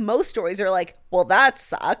feel like most stories are like, well, that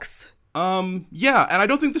sucks. Yeah, and I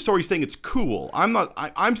don't think the story's saying it's cool.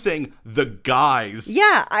 I'm saying the guys.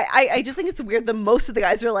 Yeah, I just think it's weird that most of the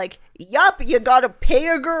guys are like, yup, you gotta pay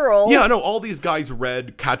a girl. Yeah, no, all these guys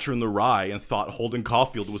read Catcher in the Rye and thought Holden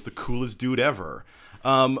Caulfield was the coolest dude ever.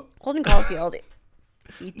 Holden Caulfield,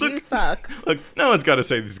 you do suck. Look, no one's got to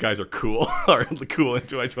say these guys are cool or cool in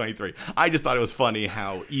 2023. I just thought it was funny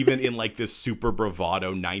how even in like this super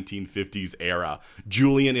bravado 1950s era,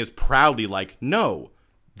 Julian is proudly like, no,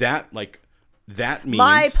 that means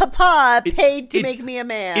my papa paid to make me a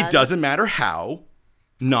man. It doesn't matter how,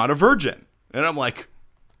 not a virgin. And I'm like,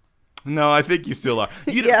 no, I think you still are.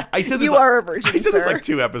 I said this, you are a virgin, I said this sir. like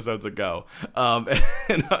 2 episodes ago. And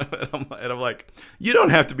I'm like, you don't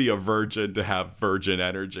have to be a virgin to have virgin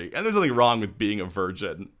energy. And there's nothing wrong with being a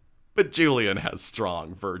virgin. But Julian has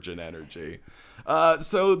strong virgin energy.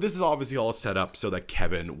 So this is obviously all set up so that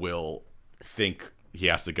Kevin will think he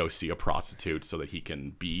has to go see a prostitute so that he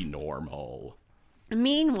can be normal.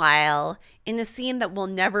 Meanwhile, in a scene that will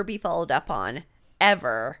never be followed up on,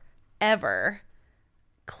 ever,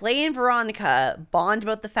 Clay and Veronica bond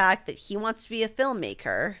about the fact that he wants to be a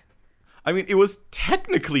filmmaker. I mean, it was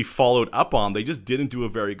technically followed up on. They just didn't do a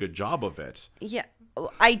very good job of it. Yeah.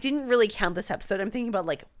 I didn't really count this episode. I'm thinking about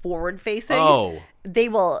like forward facing. Oh. They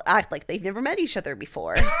will act like they've never met each other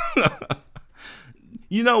before.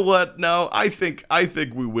 You know what? No, I think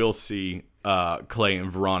we will see Clay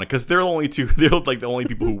and Veronica, because they're like the only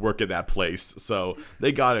people who work at that place, so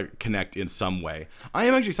they gotta connect in some way. I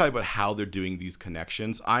am actually excited about how they're doing these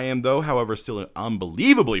connections. I am, though, however, still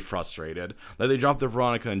unbelievably frustrated that they dropped the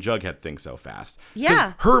Veronica and Jughead thing so fast.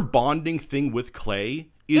 Yeah, her bonding thing with Clay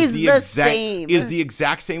is the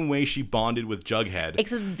exact same way she bonded with Jughead,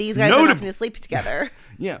 except these guys are not going to sleep together.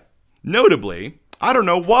 Yeah, notably, I don't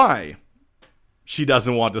know why she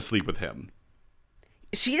doesn't want to sleep with him.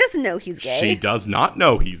 She doesn't know he's gay. She does not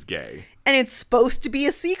know he's gay. And it's supposed to be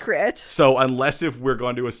a secret. So unless if we're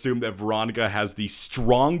going to assume that Veronica has the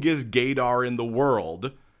strongest gaydar in the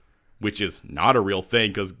world, which is not a real thing,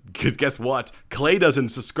 because guess what? Clay doesn't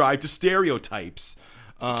subscribe to stereotypes.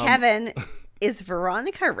 Kevin, is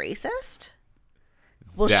Veronica racist?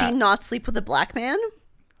 Will she not sleep with a black man?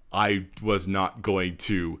 I was not going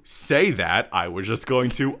to say that. I was just going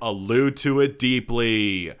to allude to it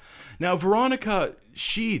deeply. Now, Veronica,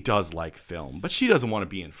 she does like film, but she doesn't want to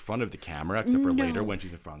be in front of the camera, except for later when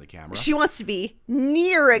she's in front of the camera. She wants to be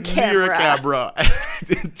near a camera.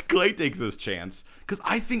 Clay takes this chance, because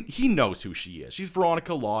I think he knows who she is. She's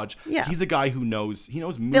Veronica Lodge. Yeah. He's a guy who knows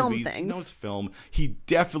movies. Things. He knows film. He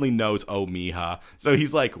definitely knows Oh Mija. So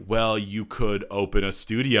he's like, well, you could open a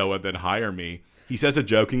studio and then hire me. He says it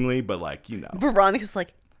jokingly, but like, you know. Veronica's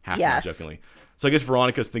like, half yes. Not jokingly. So I guess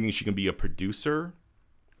Veronica's thinking she can be a producer.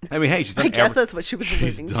 I mean, hey, I guess that's what she was alluding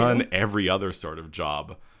to. She's done every other sort of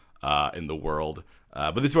job in the world.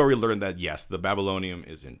 But this is where we learned that, yes, the Babylonium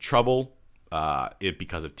is in trouble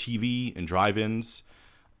because of TV and drive-ins.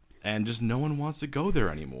 And just no one wants to go there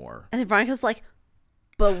anymore. And then Veronica's like,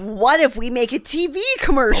 but what if we make a TV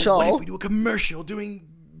commercial? But what if we do a commercial doing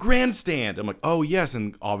Grandstand? I'm like, oh, yes.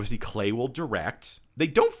 And obviously Clay will direct. They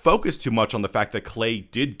don't focus too much on the fact that Clay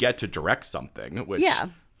did get to direct something, which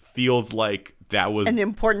feels like that was an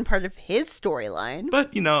important part of his storyline.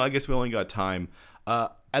 But, you know, I guess we only got time.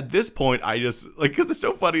 At this point, I just, like, because it's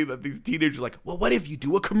so funny that these teenagers are like, well, what if you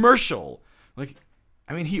do a commercial? Like,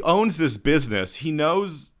 I mean, he owns this business. He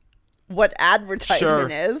knows what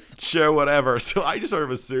advertisement is. Sure, whatever. So I just sort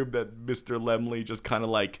of assumed that Mr. Lemley just kind of,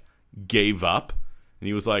 like, gave up. And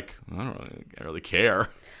he was like, I don't really care.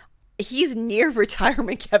 He's near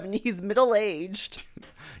retirement, Kevin. He's middle-aged.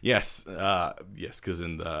 Yes, because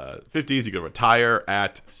in the 50s, you could retire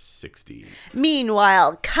at 60.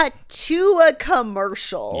 Meanwhile, cut to a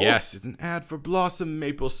commercial. Yes, it's an ad for Blossom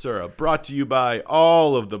Maple Syrup, brought to you by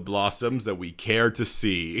all of the blossoms that we care to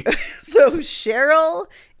see. So Cheryl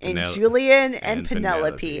and Julian and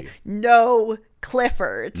Penelope. No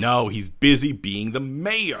Clifford. No, he's busy being the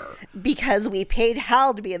mayor. Because we paid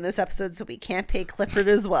Hal to be in this episode, so we can't pay Clifford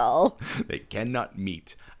as well. They cannot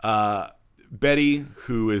meet. Betty,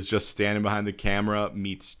 who is just standing behind the camera,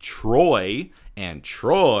 meets Troy, and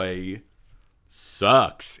Troy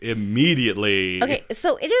sucks immediately. Okay,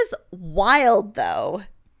 so it is wild, though,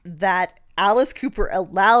 that Alice Cooper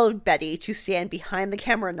allowed Betty to stand behind the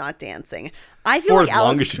camera not dancing. I feel like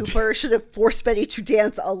Alice Cooper should have forced Betty to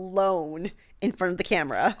dance alone in front of the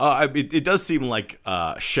camera. It does seem like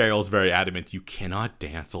Cheryl's very adamant, you cannot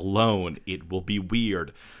dance alone. It will be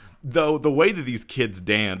weird. Though the way that these kids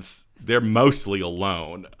dance, they're mostly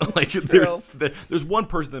alone. Like there's one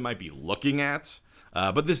person they might be looking at,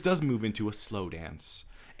 but this does move into a slow dance.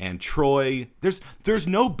 And Troy, there's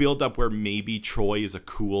no buildup where maybe Troy is a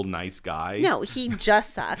cool, nice guy. No, he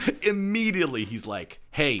just sucks. Immediately, he's like,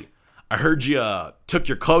 hey, I heard you took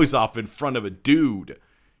your clothes off in front of a dude.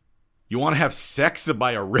 You want to have sex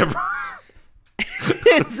by a river?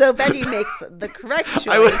 And so Betty makes the correct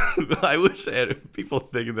choice. I wish I had people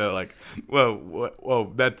thinking that, like,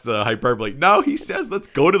 whoa, that's hyperbole. No, he says, let's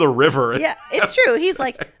go to the river. Yeah, it's true. He's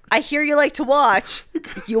like, I hear you like to watch.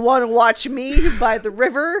 You want to watch me by the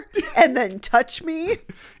river and then touch me?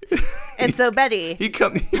 And so Betty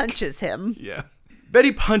punches him. Yeah.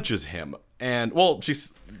 Betty punches him. And, well,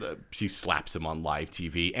 she slaps him on live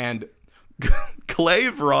TV. And Clay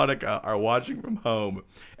and Veronica are watching from home,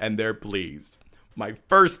 and they're pleased. My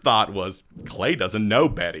first thought was, Clay doesn't know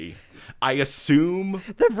Betty. I assume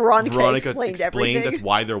that Veronica explained everything. That's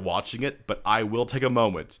why they're watching it, but I will take a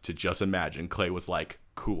moment to just imagine Clay was like,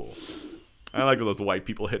 cool. I like when those white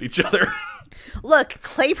people hit each other. Look,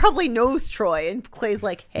 Clay probably knows Troy, and Clay's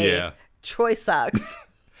like, hey, Troy sucks.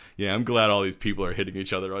 Yeah, I'm glad all these people are hitting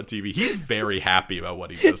each other on TV. He's very happy about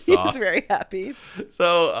what he just saw. He's very happy.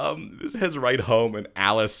 So this heads right home, and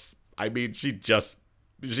Alice, I mean, she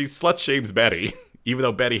slut shames Betty, even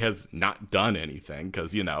though Betty has not done anything,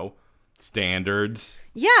 because, standards.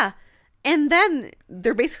 Yeah. And then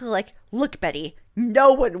they're basically like, look, Betty,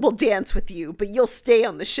 no one will dance with you, but you'll stay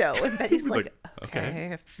on the show. And Betty's like,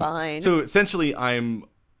 okay, fine. So essentially, I'm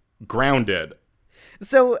grounded.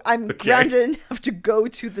 So I'm grounded enough to go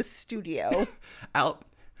to the studio.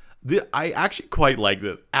 I actually quite like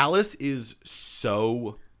this. Alice is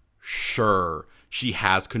so sure she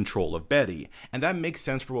has control of Betty. And that makes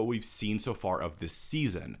sense for what we've seen so far of this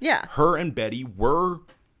season. Yeah. Her and Betty were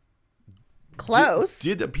close.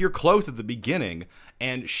 Did appear close at the beginning.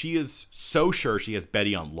 And she is so sure she has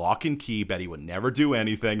Betty on lock and key. Betty would never do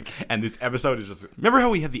anything. And this episode is just... Remember how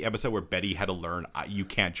we had the episode where Betty had to learn you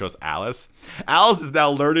can't trust Alice? Alice is now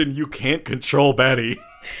learning you can't control Betty.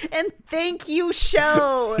 And thank you,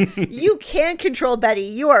 show. You can't control Betty.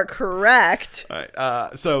 You are correct. All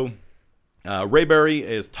right, so Rayberry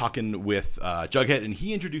is talking with Jughead, and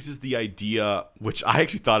he introduces the idea, which I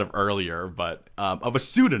actually thought of earlier, but of a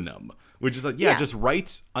pseudonym. Which is like, just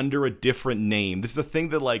write under a different name. This is a thing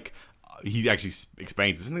that, like, he actually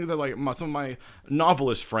explains. It's something that, like, some of my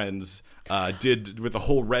novelist friends did with the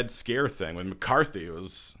whole Red Scare thing when McCarthy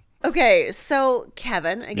was... Okay, so,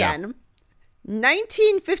 Kevin, again,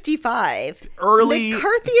 1955. Early...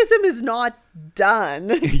 McCarthyism is not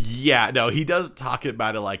done. Yeah, no, he does talk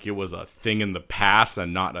about it like it was a thing in the past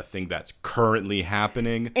and not a thing that's currently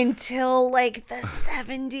happening. Until, like, the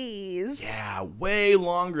 70s. Yeah, way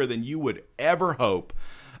longer than you would ever hope.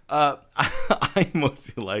 I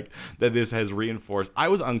mostly like that this has reinforced. I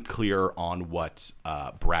was unclear on what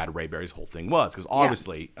Brad Rayberry's whole thing was, because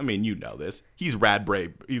obviously, I mean, you know this. He's Rad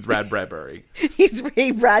Bradbury. He's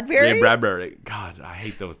Ray Bradbury? Ray Bradbury. God, I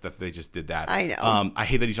hate those that they just did that. I know. I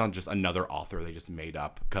hate that he's not just another author they just made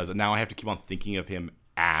up, because now I have to keep on thinking of him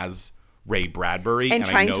as Ray Bradbury. And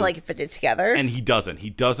trying to, like, fit it together. And he doesn't. He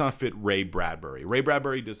does not fit Ray Bradbury. Ray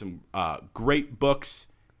Bradbury does some great books.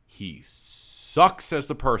 He sucks as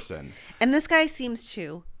the person. And this guy seems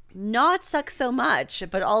to not suck so much,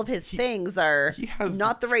 but all of his things are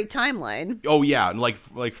not the right timeline. Oh, yeah. And like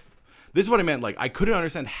this is what I meant. Like, I couldn't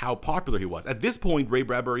understand how popular he was. At this point, Ray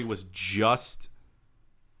Bradbury was just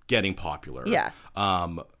getting popular. Yeah.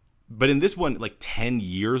 But in this one, like 10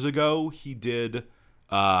 years ago, he did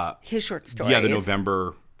his short stories. Yeah, the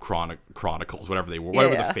November Chronicles, whatever they were,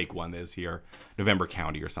 whatever the fake one is here, November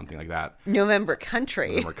County or something like that. November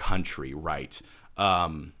Country, right?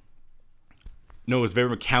 No, it was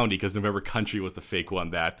November County because November Country was the fake one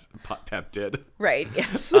that Pep did. Right,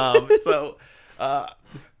 yes.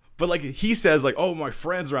 But like he says, like, oh, my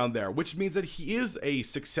friend's around there, which means that he is a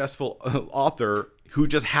successful author who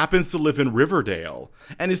just happens to live in Riverdale.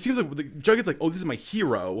 And it seems like Jughead's like, oh, this is my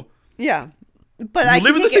hero. Yeah. But I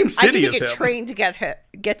live in the same city as him. I can take a train to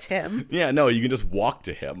get to him. Yeah, no, you can just walk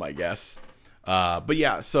to him, I guess. But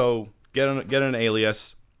yeah, so get an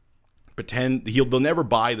alias. Pretend they'll never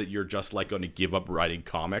buy that you're just like going to give up writing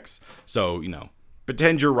comics. So,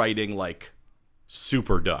 pretend you're writing like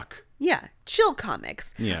Super Duck. Yeah, chill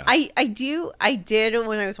comics. Yeah. I did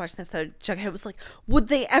when I was watching the episode, Jughead was like, would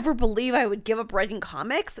they ever believe I would give up writing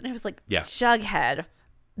comics? And I was like, yeah. Jughead,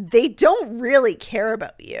 they don't really care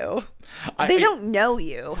about you. They don't know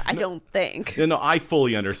you, I don't think. No, I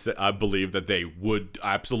fully understand. I believe that they would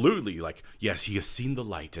absolutely, like, yes, he has seen the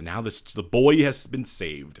light, and now the boy has been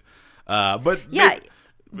saved. But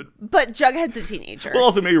Jughead's a teenager. Well,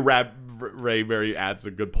 also maybe Ray very adds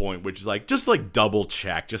a good point, which is like, just like double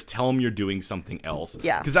check. Just tell him you're doing something else.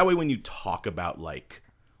 Yeah. Because that way when you talk about like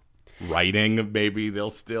writing, maybe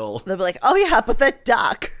they'll be like, oh yeah, but that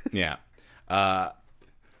duck. Yeah.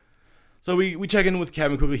 So we check in with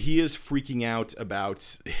Kevin quickly. He is freaking out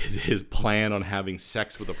about his plan on having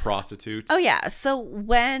sex with a prostitute. Oh, yeah. So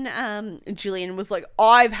when Julian was like,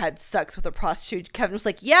 I've had sex with a prostitute, Kevin was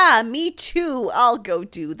like, yeah, me too. I'll go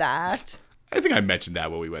do that. I think I mentioned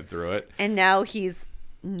that when we went through it. And now he's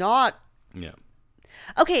not. Yeah.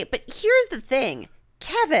 Okay, but here's the thing.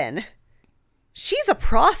 Kevin, she's a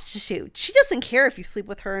prostitute. She doesn't care if you sleep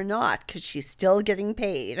with her or not because she's still getting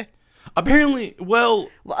paid. Apparently, well,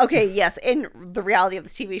 okay, yes. In the reality of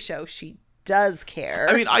this TV show, she does care.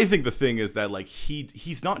 I mean, I think the thing is that like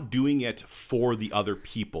he's not doing it for the other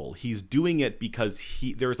people. He's doing it because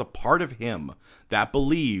there's a part of him that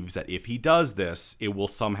believes that if he does this, it will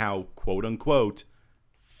somehow, quote unquote,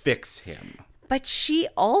 fix him. But she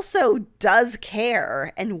also does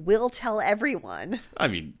care and will tell everyone. I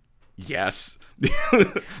mean, yes.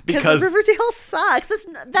 Because Riverdale sucks.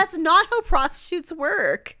 That's not how prostitutes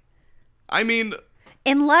work. I mean,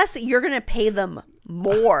 unless you're going to pay them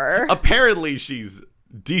more. Apparently she's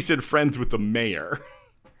decent friends with the mayor.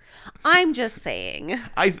 I'm just saying.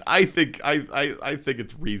 I think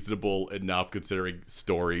it's reasonable enough considering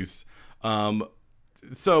stories. But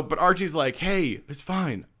Archie's like, "Hey, it's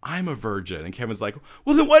fine. I'm a virgin." And Kevin's like,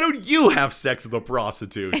 "Well, then why don't you have sex with a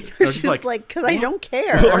prostitute?" And Archie's like, "Cuz I don't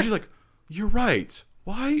care." Well, Archie's like, "You're right.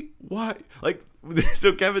 Why? Like,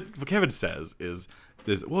 so what Kevin says is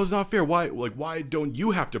this, well, it's not fair. Why don't you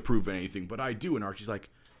have to prove anything, but I do?" And Archie's like,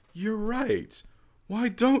 "You're right. Why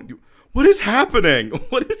don't you? What is happening?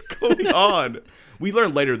 What is going on?" We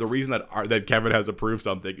learn later the reason that Kevin has to prove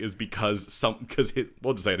something is because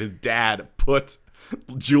his dad put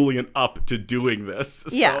Julian up to doing this.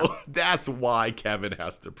 Yeah. So that's why Kevin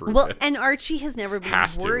has to prove it. Well, and Archie has never been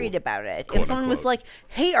worried about it. If someone was like,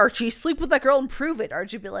 "Hey, Archie, sleep with that girl and prove it,"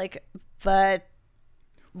 Archie'd be like, "But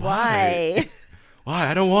why?" Why?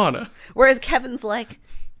 I don't want to. Whereas Kevin's like,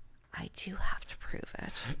 I do have to prove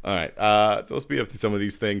it. All right. So let's speed up to some of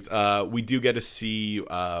these things. We do get to see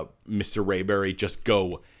Mr. Rayberry just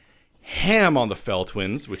go ham on the Fell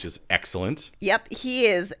twins, which is excellent. Yep. He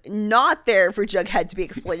is not there for Jughead to be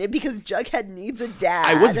exploited because Jughead needs a dad.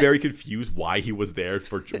 I was very confused why he was there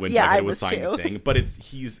when Jughead was signing the thing. But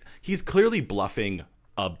he's clearly bluffing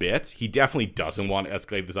a bit. He definitely doesn't want to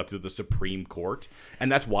escalate this up to the Supreme Court.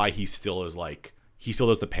 And that's why he still is like... He still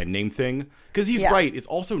does the pen name thing. Because he's right. It's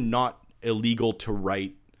also not illegal to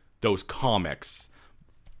write those comics.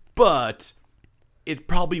 But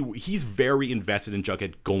he's very invested in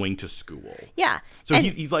Jughead going to school. Yeah. So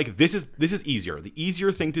he's like, this is easier. The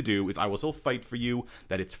easier thing to do is I will still fight for you,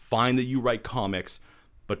 that it's fine that you write comics,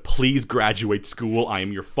 but please graduate school. I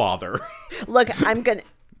am your father. Look, Brad,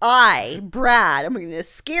 I'm going to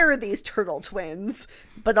scare these turtle twins,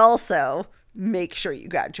 but also make sure you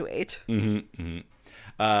graduate. Mm-hmm, mm-hmm.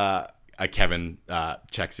 Kevin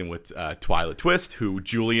checks in with Twyla Twist, who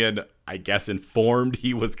Julian, I guess, informed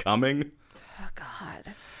he was coming. Oh,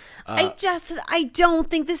 God. I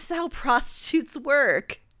don't think this is how prostitutes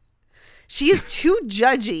work. She is too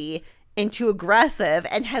judgy and too aggressive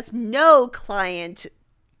and has no client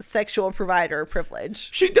sexual provider privilege.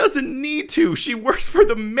 She doesn't need to. She works for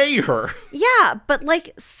the mayor. Yeah, but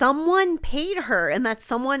like someone paid her, and that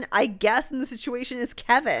someone, I guess, in the situation is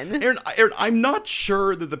Kevin. Aaron, I'm not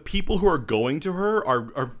sure that the people who are going to her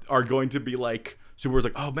are going to be like Superboy's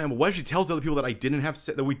like, oh man, well, what if she tells other people that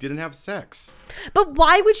that we didn't have sex? But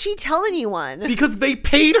why would she tell anyone? Because they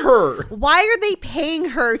paid her. Why are they paying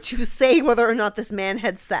her to say whether or not this man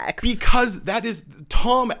had sex? Because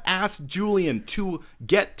Tom asked Julian to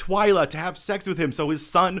get Twyla to have sex with him so his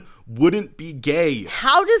son wouldn't be gay.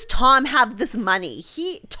 How does Tom have this money?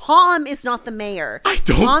 Tom is not the mayor. I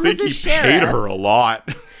don't think he paid her a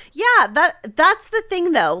lot. Yeah, that's the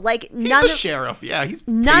thing though. Like he's the sheriff. Yeah, he's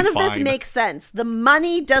none of fine. This makes sense. The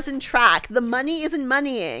money doesn't track. The money isn't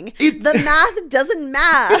moneying. The math doesn't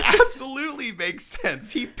math. It absolutely makes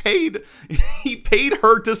sense. He paid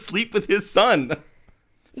her to sleep with his son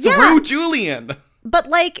through Julian. But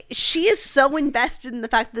like she is so invested in the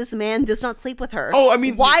fact that this man does not sleep with her. Oh, I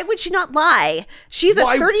mean, why would she not lie? She's a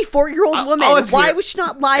 34-year-old woman. Why would she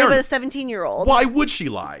not lie about a 17-year-old? Why would she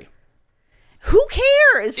lie? Who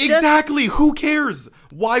cares? Exactly. Who cares?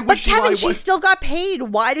 Why would she lie? But Kevin, she still got paid.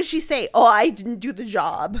 Why does she say, oh, I didn't do the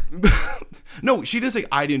job? No, she didn't say,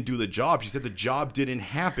 I didn't do the job. She said the job didn't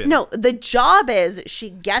happen. No, the job is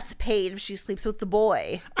she gets paid if she sleeps with the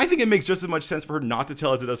boy. I think it makes just as much sense for her not to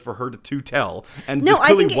tell as it does for her to tell. And no, just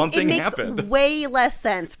I think one thing makes happened. Way less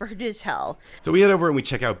sense for her to tell. So we head over and we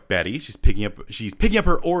check out Betty. She's picking up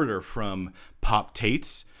her order from Pop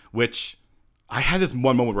Tate's, which I had this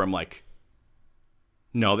one moment where I'm like,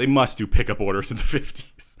 no, they must do pickup orders in the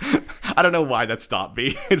 50s. I don't know why that stopped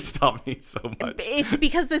me. It stopped me so much. It's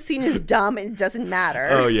because the scene is dumb and it doesn't matter.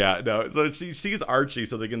 Oh, yeah. No. So she sees Archie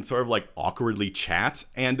so they can sort of like awkwardly chat.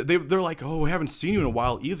 And they're like, oh, we haven't seen you in a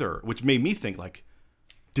while either. Which made me think like,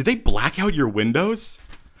 did they black out your windows?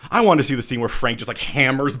 I want to see the scene where Frank just like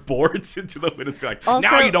hammers boards into the windows. Be like, also,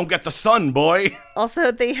 now you don't get the sun, boy.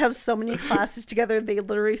 Also, they have so many classes together. They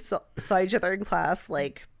literally saw each other in class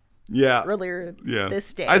like... earlier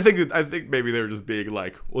this day. I think maybe they were just being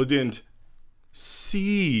like, well, didn't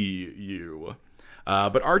see you.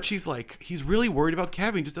 But Archie's like, he's really worried about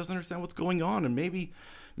Kevin. He just doesn't understand what's going on. And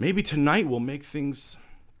maybe tonight will make things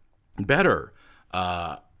better.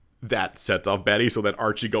 That sets off Betty so that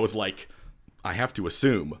Archie goes like, I have to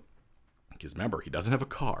assume, because remember, he doesn't have a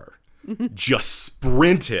car, just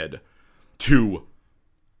sprinted to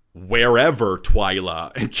wherever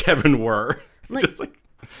Twyla and Kevin were. Just like...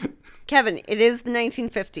 Kevin, it is the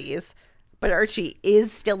 1950s, but Archie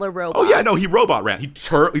is still a robot. Oh, yeah, no, he robot ran. He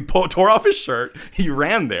tore off his shirt. He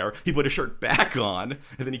ran there. He put his shirt back on,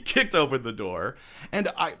 and then he kicked open the door. And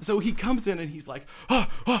so he comes in, and he's like,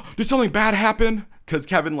 did something bad happen? Because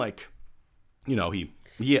Kevin, like, you know, he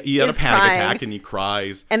had a panic attack, and he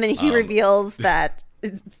cries. And then he reveals that,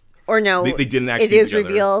 or no, they didn't actually it is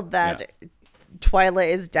revealed that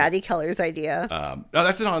Twyla is Daddy Keller's idea. No,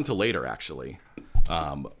 that's not until later, actually.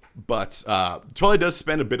 But Twyla does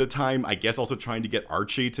spend a bit of time, I guess, also trying to get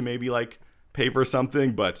Archie to maybe like pay for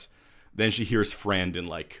something, but then she hears friend and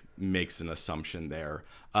like makes an assumption there.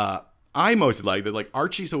 I mostly like that, like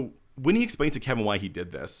Archie. So when he explained to Kevin why he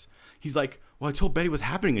did this, he's like, well, I told Betty what's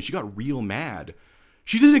happening and she got real mad.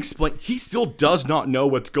 She didn't explain. He still does not know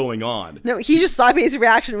what's going on. No, he just saw his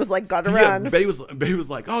reaction was like, gotta run. Betty was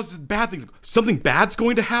like, oh, this is bad things. Something bad's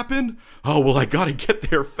going to happen? Oh, well, I gotta get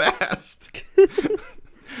there fast.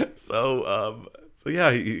 So yeah,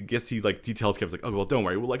 I guess he tells Kevin, like, oh, well, don't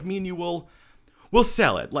worry. Well, like me and you we'll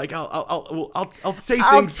sell it. Like I'll say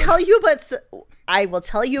things. I will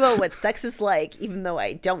tell you about what sex is like, even though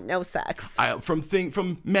I don't know sex.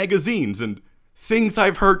 From magazines and things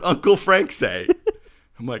I've heard Uncle Frank say.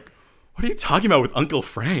 I'm like, what are you talking about with Uncle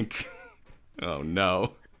Frank? Oh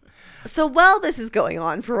no. So while this is going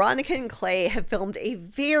on, Veronica and Clay have filmed a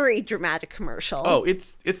very dramatic commercial. Oh,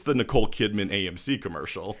 it's the Nicole Kidman AMC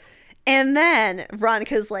commercial. And then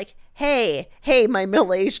Veronica's like, hey, my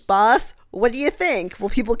middle-aged boss, what do you think? Will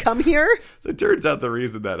people come here? So it turns out the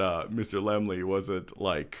reason that Mr. Lemley wasn't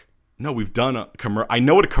like, no, we've done I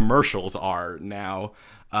know what commercials are now.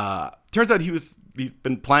 Turns out he's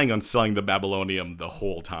been planning on selling the Babylonium the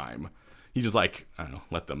whole time. He's just like, I don't know,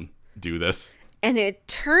 let them do this. And it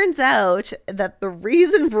turns out that the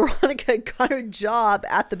reason Veronica got her job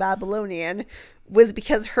at the Babylonian was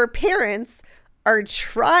because her parents are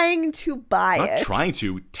trying to buy it. Not trying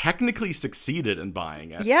to, technically succeeded in buying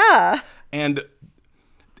it. Yeah. And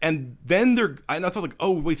then I thought like, oh,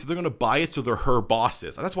 wait, so they're going to buy it so they're her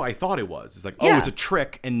bosses. That's why I thought it was. It's like, oh, it's a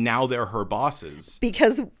trick, and now they're her bosses.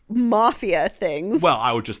 Because mafia things. Well,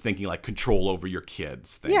 I was just thinking like control over your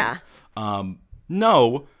kids things. Yeah.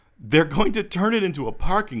 No. They're going to turn it into a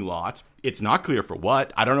parking lot. It's not clear for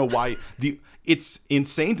what. I don't know why. It's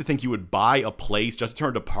insane to think you would buy a place just to turn it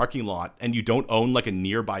into a parking lot and you don't own like a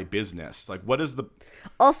nearby business. Like, what is the...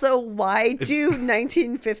 Also, why do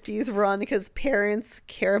 1950s Veronica's parents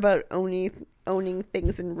care about owning owning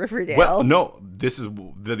things in Riverdale. Well, no, this is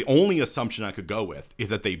the only assumption I could go with is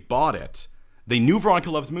that they bought it. They knew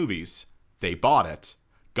Veronica loves movies. They bought it,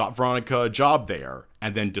 got Veronica a job there,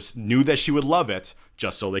 and then just knew that she would love it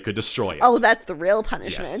just so they could destroy it. Oh, that's the real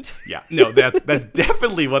punishment. Yes. Yeah. No, that's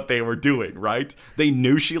definitely what they were doing, right? They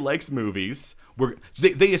knew she likes movies.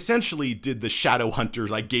 They essentially did the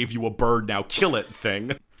Shadowhunters, I gave you a bird, now kill it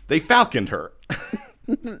thing. They falconed her.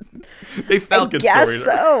 They falconed storied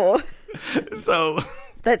her. So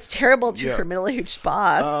that's terrible to her middle-aged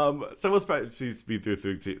boss. So we'll speed through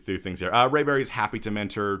things here. Ray Berry's happy to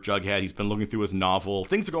mentor Jughead. He's been looking through his novel.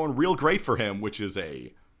 Things are going real great for him, which is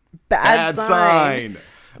a bad sign.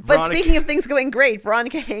 But speaking of things going great,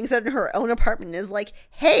 Veronica hangs out in her own apartment and is like,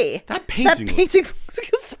 hey, that painting looks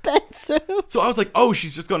expensive. So I was like, oh,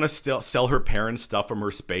 she's just going to sell her parents' stuff from her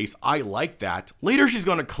space. I like that. Later, she's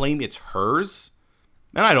going to claim it's hers.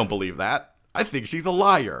 And I don't believe that. I think she's a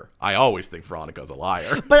liar. I always think Veronica's a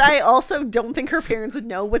liar. But I also don't think her parents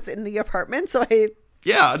know what's in the apartment, so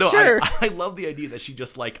Yeah, no, sure. I love the idea that she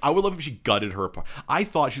just I would love if she gutted her apartment. I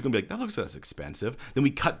thought she was going to be like, that looks less expensive. Then we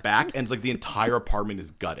cut back and it's like the entire apartment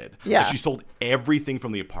is gutted. Yeah. She sold everything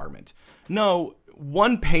from the apartment. No,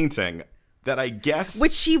 one painting that I guess.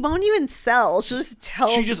 Which she won't even sell. She'll just tell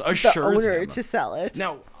the owner to sell it.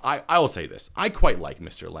 Now, I will say this. I quite like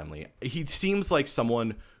Mr. Lemley. He seems like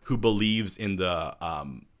someone who believes in the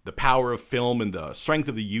power of film and the strength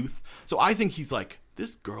of the youth. So I think he's like,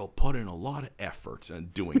 this girl put in a lot of effort in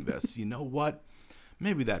doing this. You know what?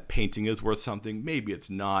 Maybe that painting is worth something. Maybe it's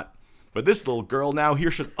not. But this little girl now here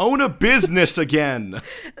should own a business again.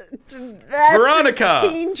 That's Veronica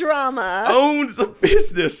teen drama. owns a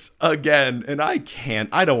business again. And I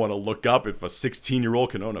don't want to look up if a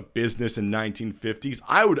 16-year-old can own a business in 1950s.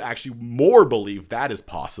 I would actually more believe that is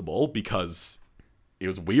possible because it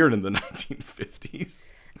was weird in the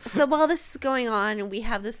 1950s. So while this is going on, we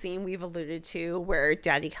have the scene we've alluded to where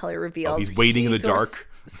Daddy Kelly reveals he's waiting in the dark.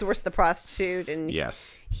 Sourced the prostitute, and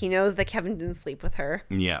he knows that Kevin didn't sleep with her.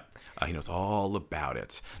 Yeah, he knows all about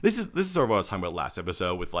it. This is sort of what I was talking about last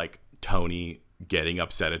episode with Tony getting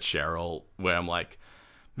upset at Cheryl, where I'm like,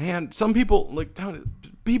 man, some people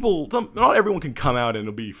not everyone can come out and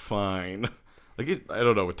it'll be fine. I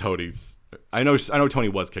don't know what Tony's. I know Tony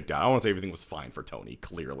was kicked out. I don't want to say everything was fine for Tony,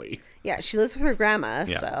 clearly. Yeah, she lives with her grandma,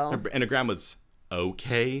 so. And her grandma's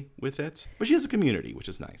okay with it, but she has a community, which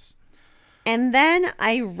is nice. And then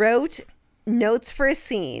I wrote notes for a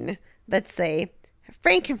scene that say,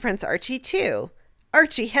 Frank confronts Archie too.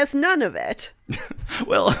 Archie has none of it.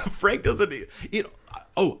 Well, Frank doesn't.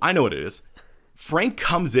 I know what it is. Frank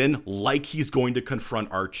comes in like he's going to confront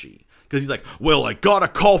Archie. Because he's like, well, I got a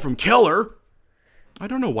call from Keller. I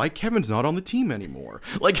don't know why Kevin's not on the team anymore.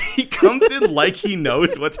 He comes in like he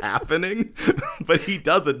knows what's happening, but he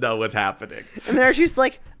doesn't know what's happening. And then Archie's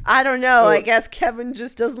like, I don't know. I guess Kevin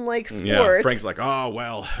just doesn't like sports. Yeah, Frank's like, oh,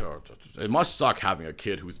 well, it must suck having a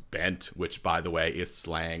kid who's bent, which, by the way, is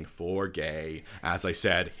slang for gay. As I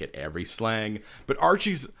said, hit every slang. But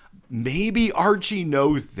maybe Archie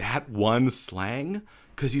knows that one slang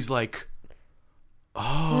because he's like,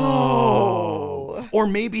 oh. Or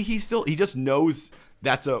maybe he just knows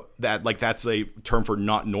that's a term for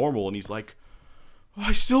not normal, and he's like,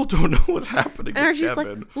 I still don't know what's happening. And Archie's like,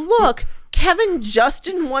 look, Kevin just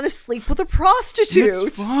didn't want to sleep with a prostitute.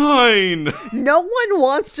 It's fine. No one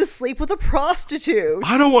wants to sleep with a prostitute.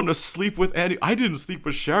 I don't want to sleep with any. I didn't sleep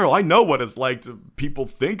with Cheryl. I know what it's like to people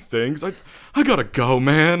think things. I gotta go,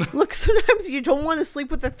 man. Look, sometimes you don't want to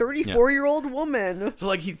sleep with a 34-year-old woman. So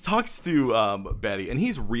he talks to Betty, and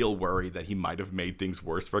he's real worried that he might have made things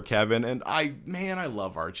worse for Kevin. And I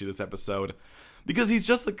love Archie this episode. Because he's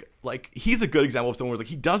just he's a good example of someone who's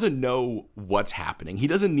he doesn't know what's happening. He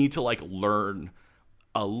doesn't need to learn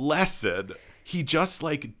a lesson. He just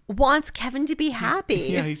wants Kevin to be happy.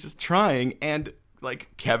 Yeah, he's just trying. And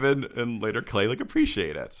Kevin and later Clay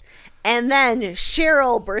appreciate it. And then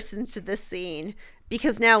Cheryl bursts into the scene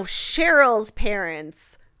because now Cheryl's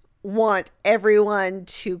parents want everyone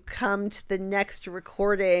to come to the next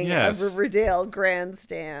recording of Riverdale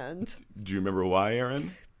Grandstand. Do you remember why,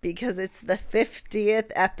 Aaron? Because it's the 50th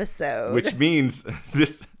episode. Which means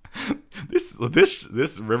this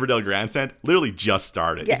Riverdale Grandstand literally just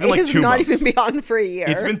started. Yeah, it's been 2 months. Not even been on for a year.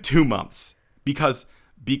 It's been 2 months because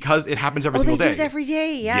it happens every single day. Oh, they do it every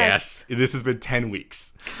day, yes. Yes, this has been 10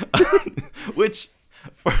 weeks. which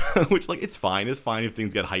it's fine. It's fine if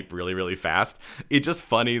things get hyped really, really fast. It's just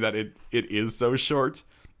funny that it is so short.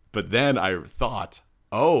 But then I thought,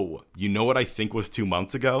 oh, you know what I think was 2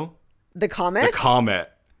 months ago? The comet? The comet.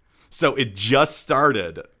 So it just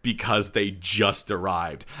started because they just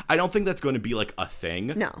arrived. I don't think that's going to be like a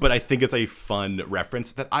thing. No. But I think it's a fun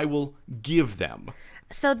reference that I will give them.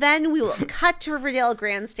 So then we will cut to Riverdale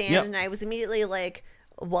Grandstand, and I was immediately like,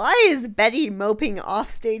 why is Betty moping off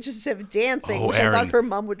stage instead of dancing, which Aaron. I thought her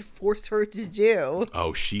mom would force her to do?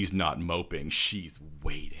 Oh, she's not moping. She's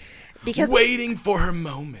waiting. Because waiting for her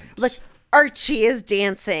moment. Look, Archie is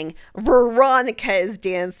dancing. Veronica is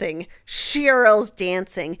dancing. Cheryl's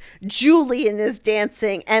dancing. Julian is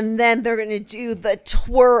dancing. And then they're going to do the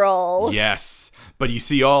twirl. Yes. But you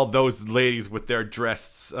see all those ladies with their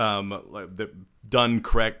dresses done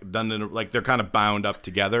like they're kind of bound up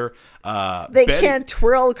together. They can't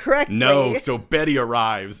twirl correctly. No. So Betty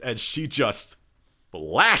arrives and she just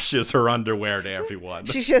flashes her underwear to everyone.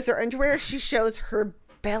 She shows her underwear. She shows her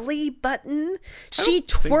belly button. She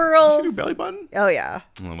twirls. Did she do belly button? Oh yeah.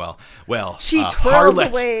 Well. She twirls harlot.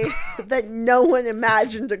 a way that no one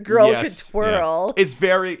imagined a girl could twirl. Yeah. It's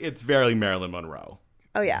very Marilyn Monroe.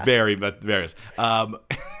 Oh yeah. Very.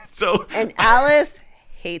 So. And Alice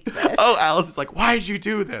hates it. Oh, Alice is like, why did you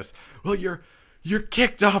do this? Well, you're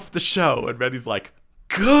kicked off the show. And Betty's like,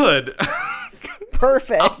 good.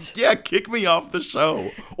 Perfect. Yeah, kick me off the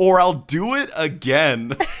show or I'll do it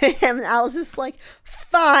again. And Alice is like,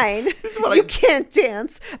 fine, you can't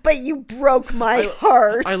dance, but you broke my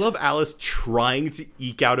heart. I love Alice trying to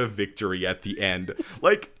eke out a victory at the end.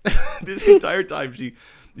 Like, this entire time, she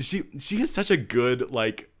has such a good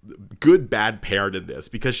bad parent in this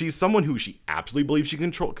because she's someone who she absolutely believes she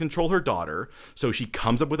can control her daughter. So she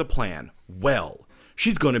comes up with a plan. Well,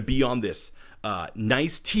 she's going to be on this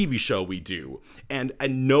nice TV show we do. And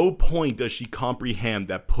at no point does she comprehend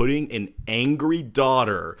that putting an angry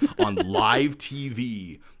daughter on live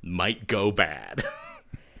TV might go bad.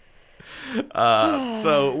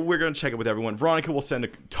 So we're going to check it with everyone. Veronica will send a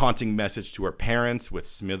taunting message to her parents, with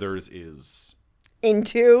Smithers is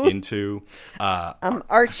into.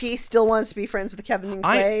 Archie still wants to be friends with Kevin and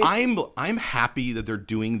Clay. I'm happy that they're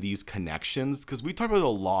doing these connections because we talked about it a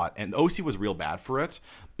lot, and OC was real bad for it.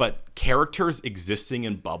 But characters existing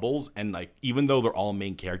in bubbles, and like even though they're all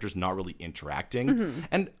main characters, not really interacting,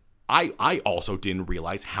 and I also didn't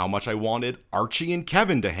realize how much I wanted Archie and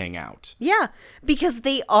Kevin to hang out. Yeah, because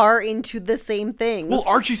they are into the same things. Well,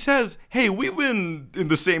 Archie says, "Hey, we've been in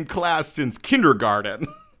the same class since kindergarten."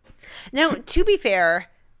 Now, to be fair,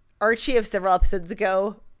 Archie of several episodes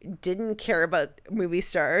ago didn't care about movie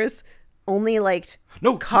stars, only liked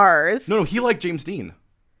cars. He liked James Dean.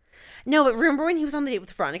 No, but remember when he was on the date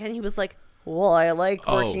with Veronica and he was like, well, I like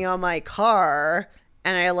working on my car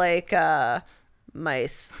and I like my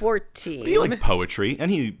sport team. He likes poetry and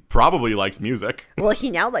he probably likes music. Well, he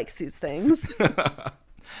now likes these things.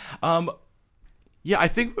 Yeah, I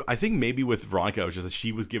think maybe with Veronica it was just that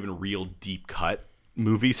she was given real deep cut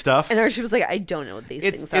movie stuff. And Archie was like, I don't know what these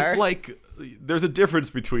things are. It's like there's a difference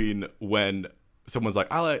between when someone's like,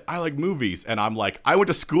 I like movies, and I'm like, I went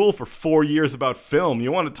to school for 4 years about film.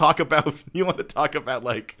 You want to talk about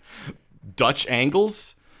like Dutch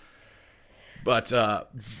angles? But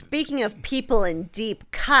speaking of people in deep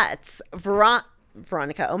cuts,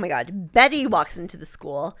 Veronica, oh my God, Betty walks into the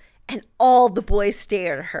school and all the boys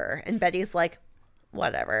stare at her, and Betty's like,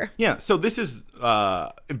 whatever. Yeah, so this is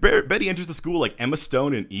Betty enters the school like Emma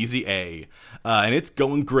Stone and Easy A, and it's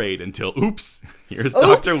going great until here's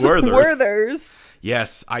Dr. Werther's.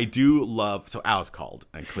 Yes, I do love. So Alice called,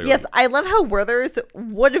 and clearly, yes, I love how Werther's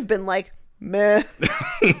would have been like, meh.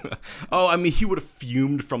 Oh, I mean, he would have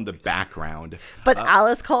fumed from the background, but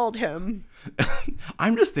Alice called him.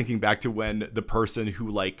 I'm just thinking back to when the person who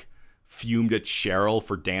like fumed at Cheryl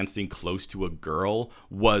for dancing close to a girl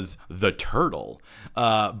was the turtle.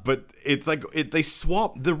 But it's like they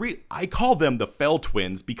swap I call them the Fell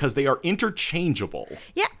twins because they are interchangeable.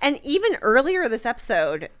 Yeah, and even earlier this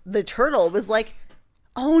episode, the turtle was like,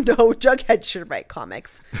 oh no, Jughead should write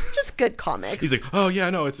comics. Just good comics. He's like, oh yeah,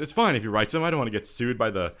 no, it's fine if he writes them. I don't want to get sued by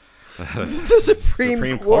the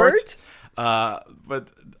Supreme Court.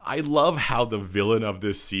 But I love how the villain of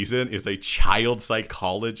this season is a child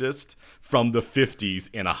psychologist from the 50s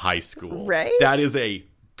in a high school. Right? That is a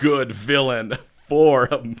good villain for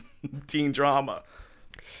a teen drama.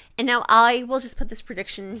 And now I will just put this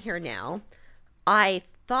prediction here now. I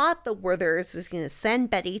thought the Werthers was going to send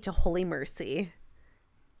Betty to Holy Mercy.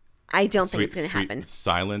 I don't think it's going to happen.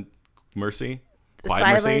 Silent Mercy?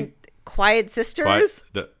 Quiet Sisters?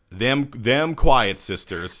 Them Quiet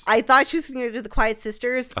Sisters. I thought she was going to go to the Quiet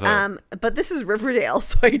Sisters, but this is Riverdale,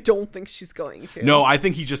 so I don't think she's going to. No, I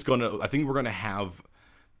think I think we're going to have...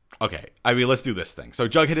 Okay, I mean, let's do this thing. So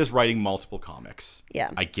Jughead is writing multiple comics.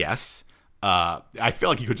 Yeah. I guess. I feel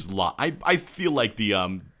like you could just... I feel like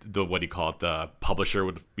the what do you call it? The publisher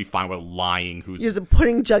would be fine with lying. Just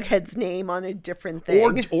putting Jughead's name on a different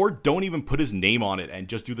thing, or don't even put his name on it and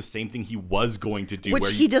just do the same thing he was going to do,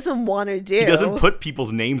 which he doesn't want to do. He doesn't put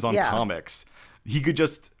people's names on comics. He could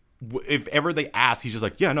just, if ever they ask, he's just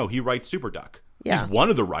like, yeah, no, he writes Super Duck. Yeah. He's one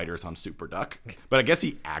of the writers on Super Duck, but I guess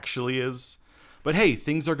he actually is. But hey,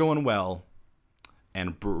 things are going well,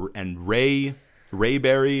 and Ray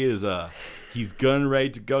Berry is he's getting ready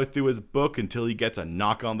to go through his book until he gets a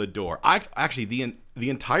knock on the door. Actually, the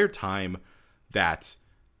entire time that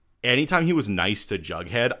anytime he was nice to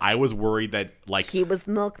Jughead, I was worried that like he was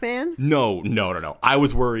the milkman. No. I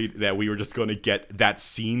was worried that we were just going to get that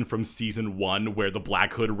scene from season 1 where the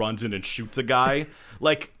Black Hood runs in and shoots a guy.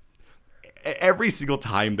 Like every single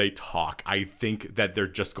time they talk, I think that they're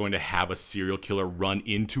just going to have a serial killer run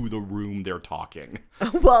into the room they're talking.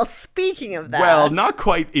 Well, speaking of that. Well, not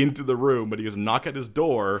quite into the room, but he goes knock at his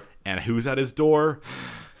door. And who's at his door?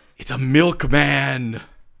 It's a milkman.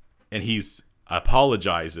 And he's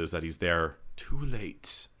apologizes that he's there too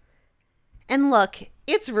late. And look,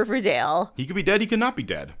 it's Riverdale. He could be dead, he could not be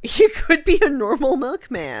dead. He could be a normal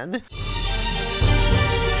milkman.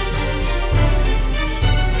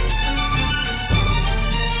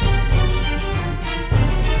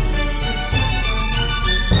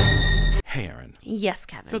 Hey, Aaron. Yes,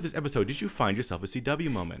 Kevin. So this episode, did you find yourself a CW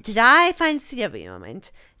moment? Did I find a CW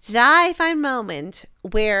moment? Did I find a moment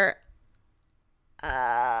where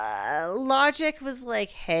logic was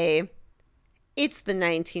like, hey, it's the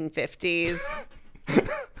 1950s.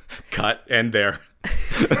 Cut. End there.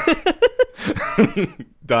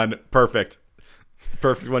 Done. Perfect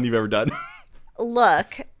one you've ever done.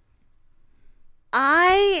 Look,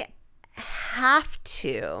 I have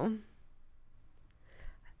to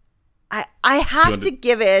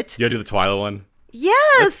give it. You gotta do the Twyla one?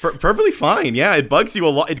 Yes. That's perfectly fine. Yeah, it bugs you a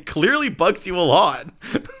lot. It clearly bugs you a lot.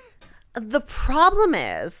 The problem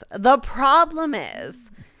is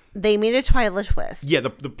they made a Twyla twist. Yeah, the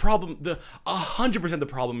problem, 100% the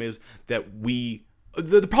problem is that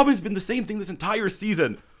the problem has been the same thing this entire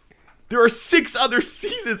season. There are 6 other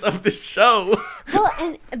seasons of this show. Well,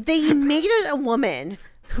 and they made it a woman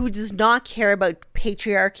who does not care about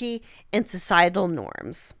patriarchy and societal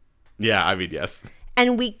norms. Yeah, I mean, yes.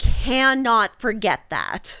 And we cannot forget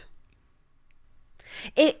that.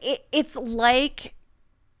 It's like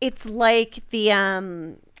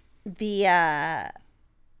the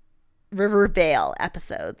Riverdale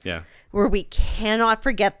episodes. Yeah. Where we cannot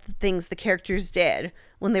forget the things the characters did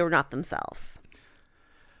when they were not themselves.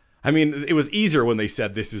 I mean, it was easier when they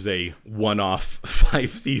said this is a one-off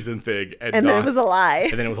 5-season thing. And then it was a lie.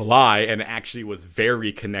 And then it was a lie, and it actually was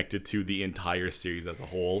very connected to the entire series as a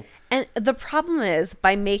whole. And the problem is,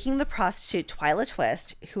 by making the prostitute Twyla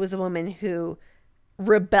Twist, who is a woman who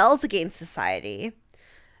rebels against society,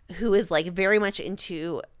 who is like very much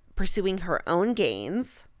into pursuing her own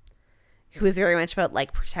gains, who is very much about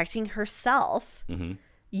like protecting herself,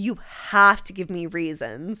 you have to give me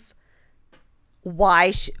reasons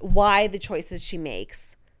why the choices she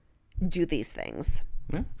makes do these things.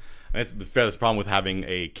 Yeah. That's the problem with having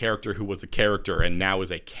a character who was a character and now is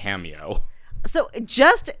a cameo. So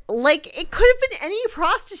just like it could have been any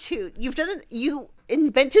prostitute. You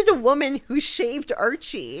invented a woman who shaved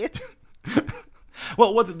Archie.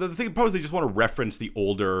 Well, what's the thing? Probably they just want to reference the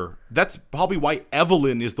older. That's probably why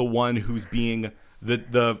Evelyn is the one who's being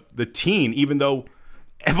the teen, even though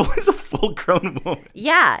Evelyn's a full-grown woman.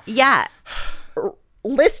 Yeah.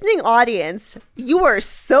 Listening audience, you are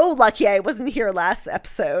so lucky I wasn't here last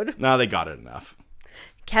episode. No, they got it enough.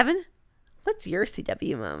 Kevin, what's your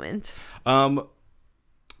CW moment?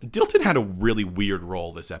 Dilton had a really weird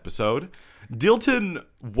role this episode. Dilton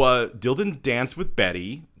danced with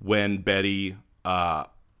Betty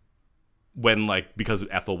because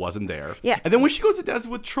Ethel wasn't there. Yeah. And then when she goes to dance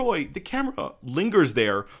with Troy, the camera lingers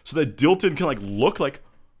there so that Dilton can look like,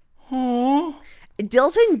 oh.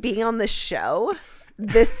 Dilton being on the show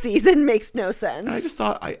this season makes no sense. And I just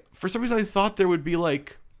thought, for some reason, I thought there would be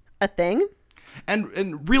a thing.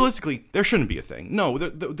 And realistically, there shouldn't be a thing. No,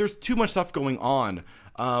 there's too much stuff going on.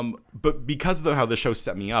 But because of how the show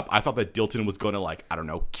set me up, I thought that Dilton was going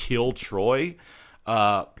to, kill Troy.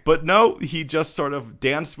 But no, he just sort of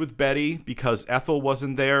danced with Betty because Ethel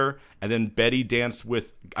wasn't there. And then Betty danced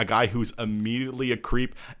with a guy who's immediately a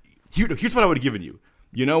creep. Here's what I would have given you.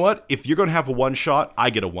 You know what? If you're going to have a one shot, I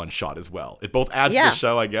get a one shot as well. It both adds to the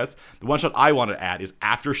show, I guess. The one shot I want to add is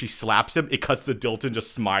after she slaps him, it cuts to Dilton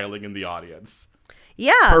just smiling in the audience.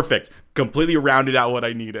 Yeah. Perfect. Completely rounded out what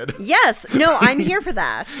I needed. Yes. No, I'm here for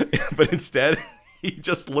that. But instead, he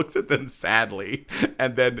just looks at them sadly,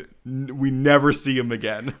 and then we never see him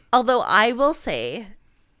again. Although I will say,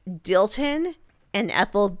 Dilton and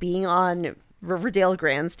Ethel being on Riverdale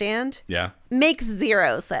Grandstand makes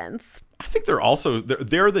zero sense. I think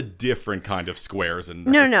they're the different kind of squares. And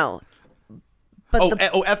No. But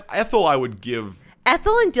Ethel, I would give.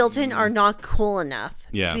 Ethel and Dilton are not cool enough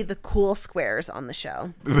to be the cool squares on the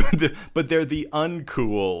show. But they're the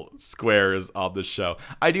uncool squares on the show.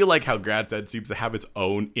 I do like how Grandstand seems to have its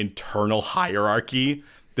own internal hierarchy.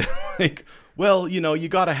 Like, well, you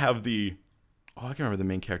got to have the... Oh, I can't remember the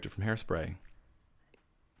main character from Hairspray.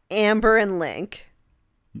 Amber and Link.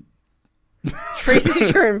 Tracy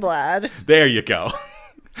Turnblad. There you go.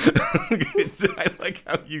 I like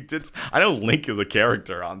how you did. I know Link is a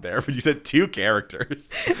character on there, but you said 2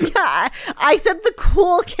 characters. Yeah, I said the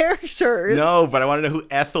cool characters. No, but I want to know who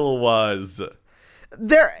Ethel was.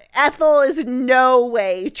 Ethel is no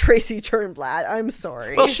way Tracy Turnblad. I'm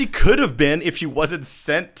sorry. Well, she could have been if she wasn't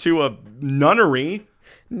sent to a nunnery.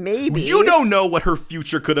 Maybe. You don't know what her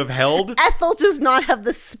future could have held. Ethel does not have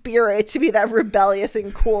the spirit to be that rebellious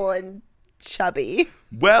and cool and chubby.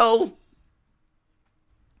 Well,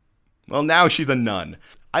 now she's a nun.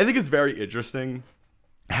 I think it's very interesting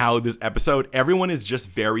how this episode, everyone is just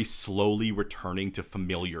very slowly returning to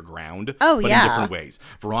familiar ground. Oh, but yeah. in different ways.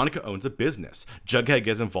 Veronica owns a business. Jughead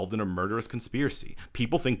gets involved in a murderous conspiracy.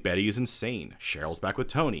 People think Betty is insane. Cheryl's back with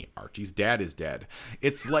Tony. Archie's dad is dead.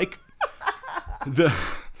 It's like the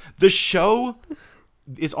show,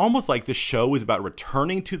 it's almost like the show is about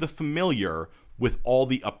returning to the familiar with all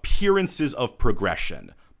the appearances of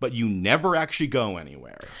progression. But you never actually go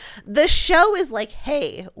anywhere. The show is like,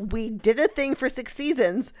 hey, we did a thing for 6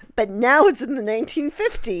 seasons, but now it's in the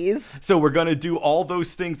 1950s. So we're going to do all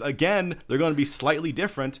those things again. They're going to be slightly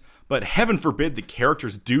different, but heaven forbid the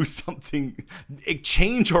characters do something,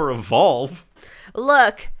 change or evolve.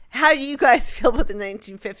 Look, how do you guys feel about the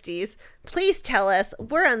 1950s? Please tell us.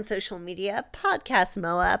 We're on social media, Podcast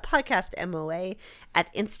MOA, Podcast MOA,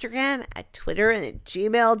 at Instagram, at Twitter, and at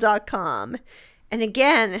gmail.com. And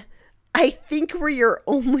again, I think we're your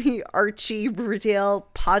only Archie Riverdale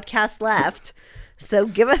podcast left. So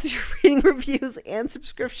give us your rating, reviews, and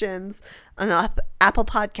subscriptions on Apple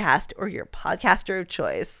Podcast or your podcaster of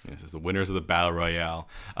choice. This is the winners of the Battle Royale.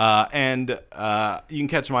 And you can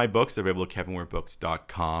catch my books. They're available at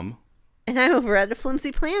kevinwarebooks.com. And I'm over at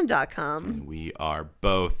flimsyplan.com. And we are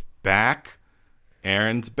both back.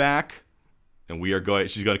 Erin's back. And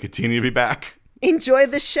she's going to continue to be back. Enjoy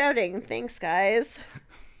the shouting. Thanks, guys.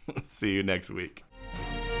 See you next week.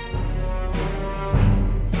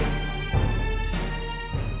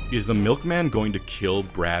 Is the milkman going to kill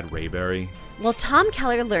Brad Rayberry? Will Tom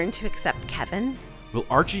Keller learn to accept Kevin? Will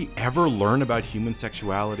Archie ever learn about human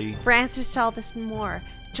sexuality? For answers to all this and more,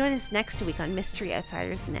 join us next week on Mystery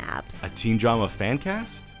Outsiders and Apps, a teen drama fan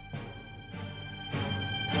cast?